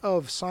lot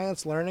of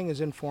science learning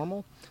is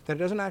informal, that it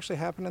doesn't actually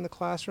happen in the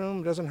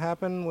classroom, it doesn't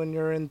happen when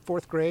you're in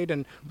 4th grade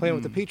and playing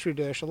with the Petri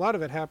dish. A lot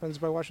of it happens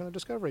by watching the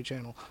Discovery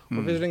Channel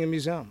or visiting a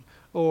museum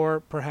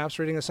or perhaps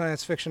reading a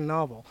science fiction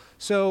novel.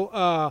 So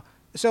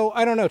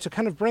I don't know, to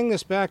kind of bring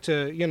this back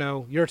to,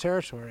 your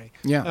territory.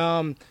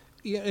 Yeah.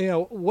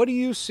 What do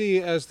you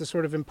see as the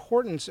sort of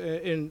importance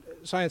in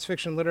science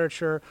fiction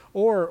literature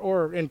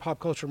or in pop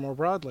culture more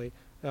broadly,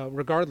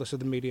 regardless of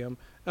the medium,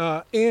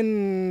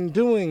 in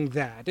doing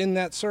that, in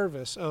that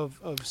service of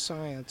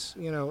science,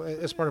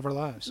 as part of our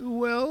lives?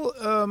 Well,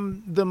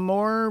 the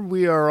more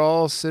we are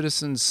all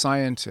citizen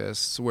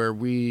scientists, where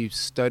we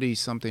study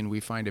something we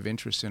find of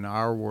interest in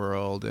our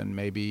world and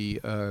maybe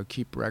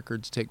keep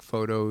records, take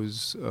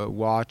photos,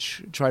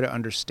 watch, try to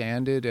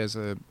understand it as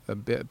a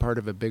part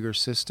of a bigger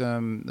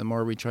system, the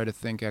more we try to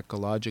think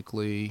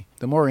ecologically,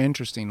 the more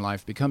interesting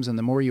life becomes, and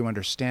the more you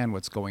understand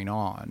what's going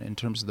on in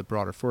terms of the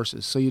broader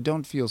forces. So you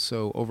don't feel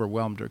so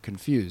overwhelmed or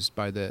confused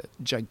by the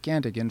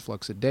gigantic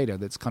influx of data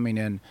that's coming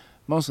in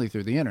mostly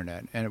through the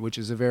internet, and which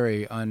is a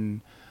very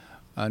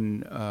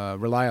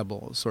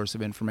unreliable source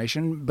of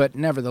information. But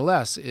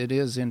nevertheless, it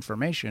is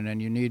information,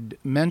 and you need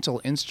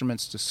mental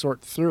instruments to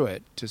sort through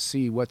it to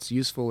see what's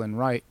useful and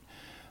right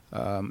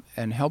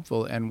and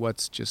helpful and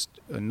what's just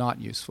not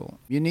useful.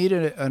 You need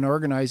an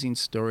organizing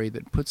story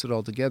that puts it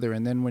all together,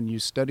 and then when you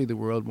study the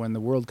world, when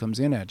the world comes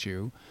in at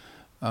you,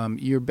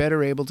 you're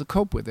better able to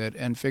cope with it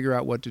and figure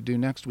out what to do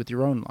next with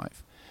your own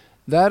life.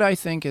 That, I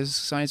think, is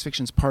science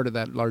fiction's part of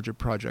that larger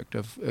project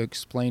of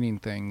explaining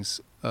things,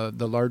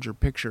 the larger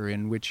picture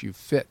in which you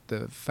fit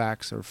the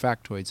facts or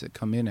factoids that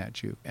come in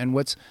at you. And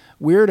what's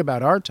weird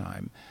about our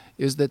time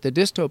is that the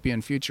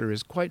dystopian future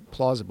is quite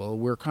plausible.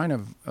 We're kind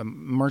of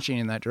marching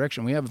in that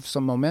direction. We have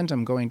some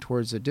momentum going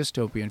towards a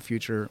dystopian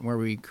future where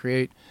we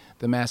create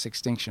the mass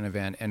extinction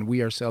event and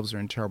we ourselves are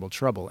in terrible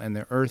trouble. And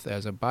the Earth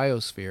as a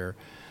biosphere,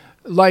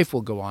 life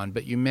will go on,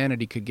 but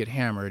humanity could get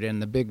hammered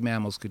and the big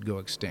mammals could go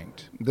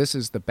extinct. This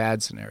is the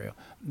bad scenario.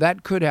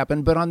 That could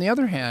happen, but on the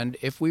other hand,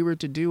 if we were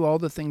to do all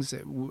the things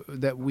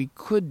that we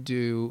could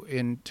do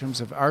in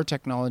terms of our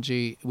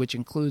technology, which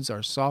includes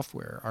our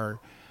software,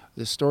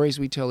 the stories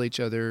we tell each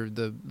other,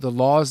 the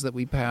laws that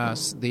we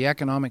pass, the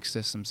economic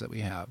systems that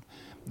we have,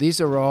 these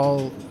are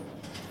all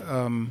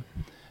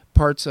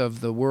parts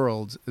of the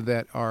world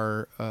that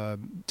are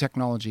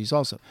technologies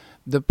also.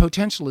 The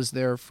potential is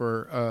there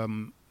for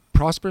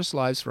prosperous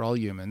lives for all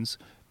humans,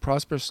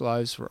 prosperous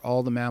lives for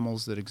all the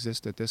mammals that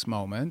exist at this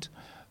moment,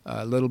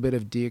 a little bit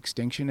of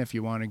de-extinction if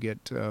you want to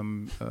get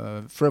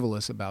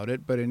frivolous about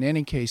it, but in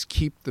any case,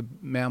 keep the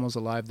mammals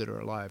alive that are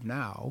alive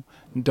now,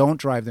 don't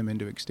drive them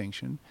into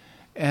extinction,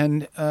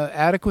 and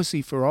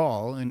adequacy for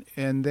all,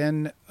 and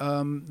then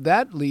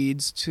that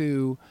leads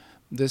to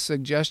the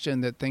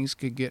suggestion that things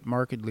could get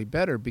markedly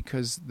better,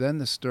 because then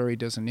the story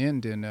doesn't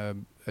end in a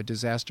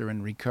disaster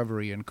and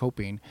recovery and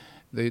coping.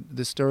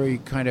 The story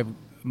kind of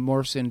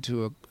morphs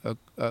into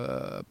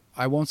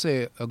I won't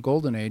say a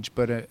golden age,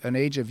 but an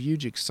age of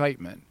huge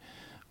excitement,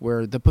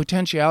 where the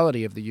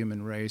potentiality of the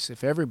human race,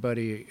 if there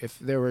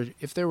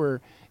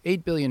were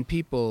 8 billion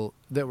people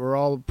that were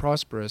all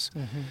prosperous.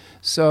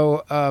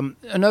 So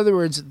in other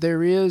words,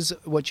 there is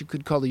what you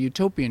could call the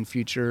utopian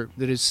future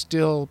that is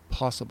still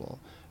possible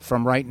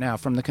from right now,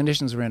 from the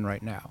conditions we're in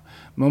right now.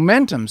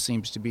 Momentum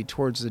seems to be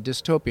towards the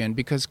dystopian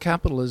because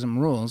capitalism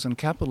rules, and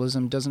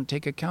capitalism doesn't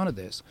take account of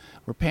this.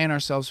 We're paying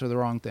ourselves for the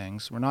wrong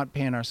things. We're not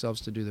paying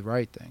ourselves to do the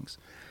right things.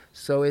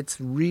 So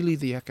it's really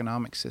the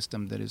economic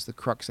system that is the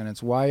crux, and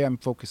it's why I'm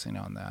focusing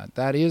on that.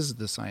 That is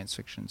the science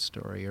fiction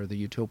story, or the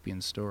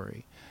utopian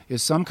story,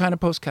 is some kind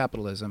of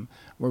post-capitalism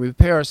where we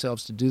pay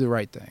ourselves to do the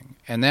right thing.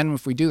 And then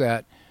if we do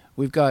that,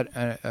 we've got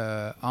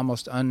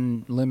almost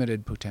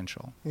unlimited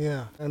potential.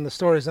 Yeah, and the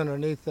stories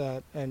underneath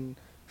that and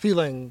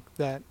feeling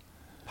that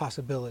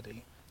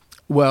possibility.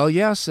 Well,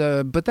 yes,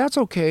 but that's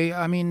okay.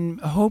 I mean,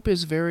 hope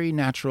is very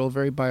natural,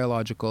 very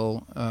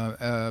biological.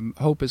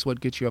 Hope is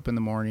what gets you up in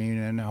the morning,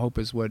 and hope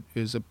is what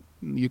is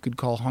you could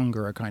call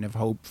hunger, a kind of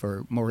hope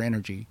for more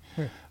energy.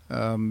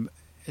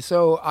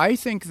 So I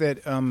think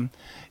that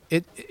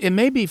it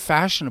may be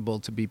fashionable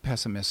to be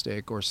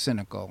pessimistic or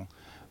cynical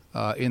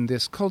in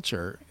this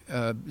culture,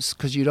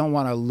 because you don't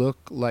want to look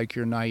like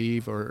you're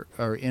naive or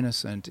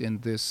innocent in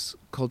this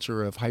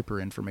culture of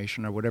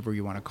hyper-information, or whatever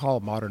you want to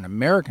call modern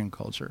American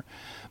culture.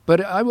 But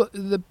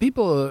the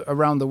people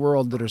around the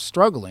world that are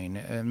struggling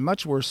in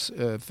much worse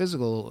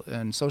physical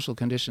and social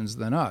conditions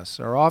than us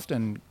are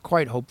often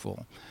quite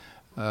hopeful.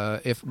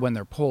 when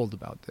they're polled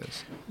about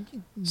this.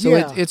 So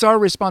it's our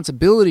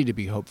responsibility to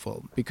be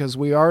hopeful because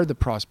we are the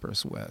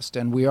prosperous West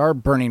and we are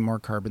burning more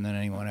carbon than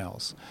anyone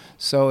else.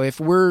 So if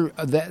we're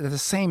at the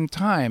same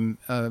time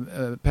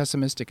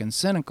pessimistic and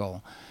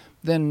cynical,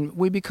 then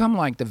we become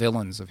like the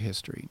villains of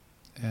history.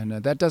 And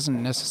that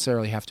doesn't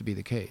necessarily have to be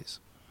the case.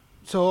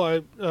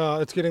 So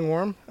it's getting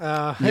warm.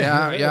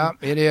 Yeah,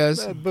 it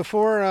is.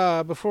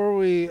 Before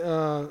we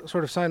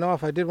sort of sign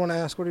off, I did want to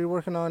ask, what are you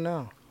working on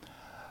now?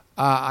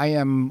 I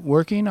am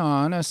working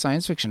on a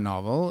science fiction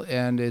novel,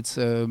 and it's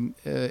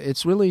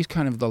really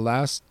kind of the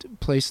last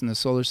place in the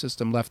solar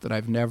system left that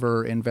I've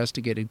never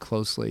investigated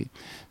closely.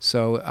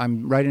 So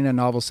I'm writing a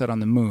novel set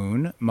on the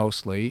moon,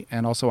 mostly,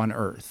 and also on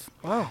Earth.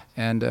 Wow.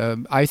 And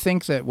I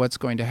think that what's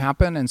going to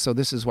happen, and so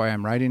this is why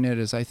I'm writing it,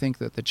 is I think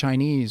that the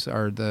Chinese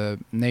are the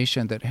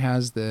nation that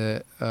has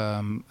the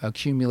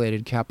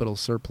accumulated capital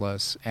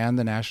surplus and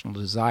the national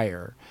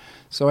desire.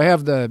 So I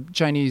have the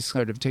Chinese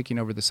sort of taking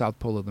over the south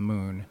pole of the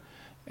moon,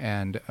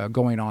 and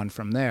going on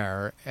from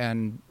there.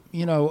 And,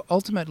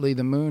 ultimately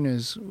the moon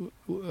is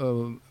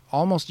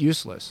almost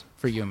useless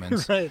for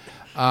humans, right.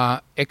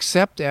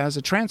 Except as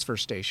a transfer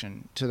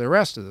station to the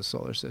rest of the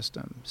solar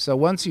system. So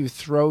once you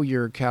throw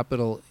your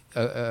capital,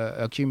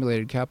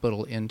 accumulated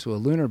capital into a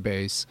lunar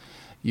base,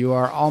 you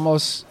are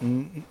almost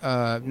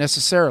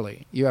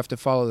necessarily, you have to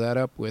follow that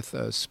up with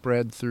a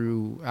spread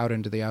out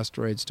into the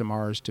asteroids to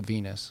Mars to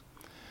Venus.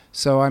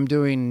 So I'm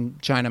doing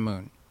China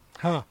Moon.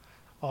 Huh.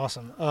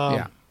 Awesome.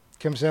 Yeah.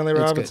 Kim Stanley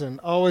Robinson,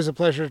 always a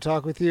pleasure to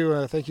talk with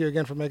you. Thank you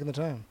again for making the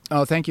time.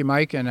 Oh, thank you,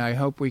 Mike, and I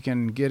hope we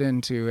can get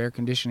into air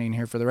conditioning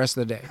here for the rest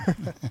of the day.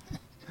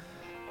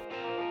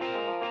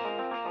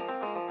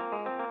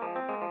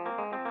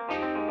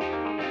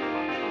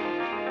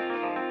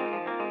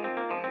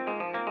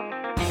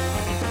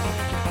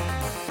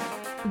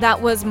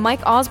 That was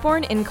Mike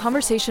Osborne in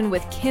conversation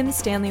with Kim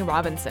Stanley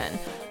Robinson.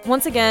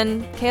 Once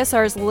again,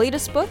 KSR's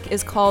latest book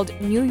is called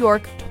New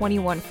York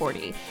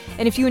 2140.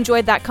 And if you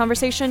enjoyed that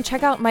conversation,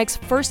 check out Mike's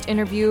first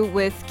interview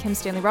with Kim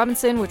Stanley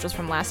Robinson, which was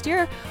from last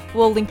year.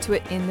 We'll link to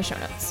it in the show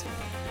notes.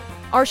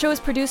 Our show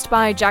is produced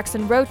by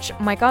Jackson Roach,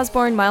 Mike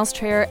Osborne, Miles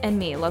Traer, and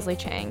me, Leslie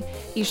Chang.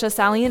 Isha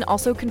Salian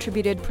also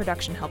contributed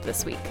production help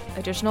this week.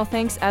 Additional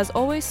thanks, as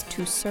always,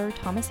 to Sir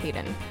Thomas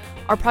Hayden.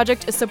 Our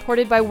project is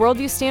supported by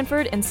Worldview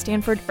Stanford and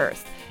Stanford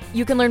Earth.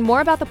 You can learn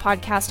more about the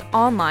podcast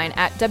online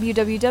at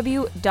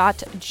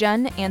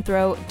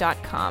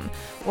www.genanthro.com.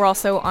 We're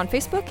also on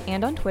Facebook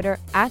and on Twitter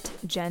at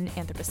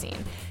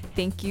GenAnthropocene.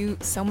 Thank you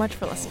so much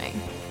for listening.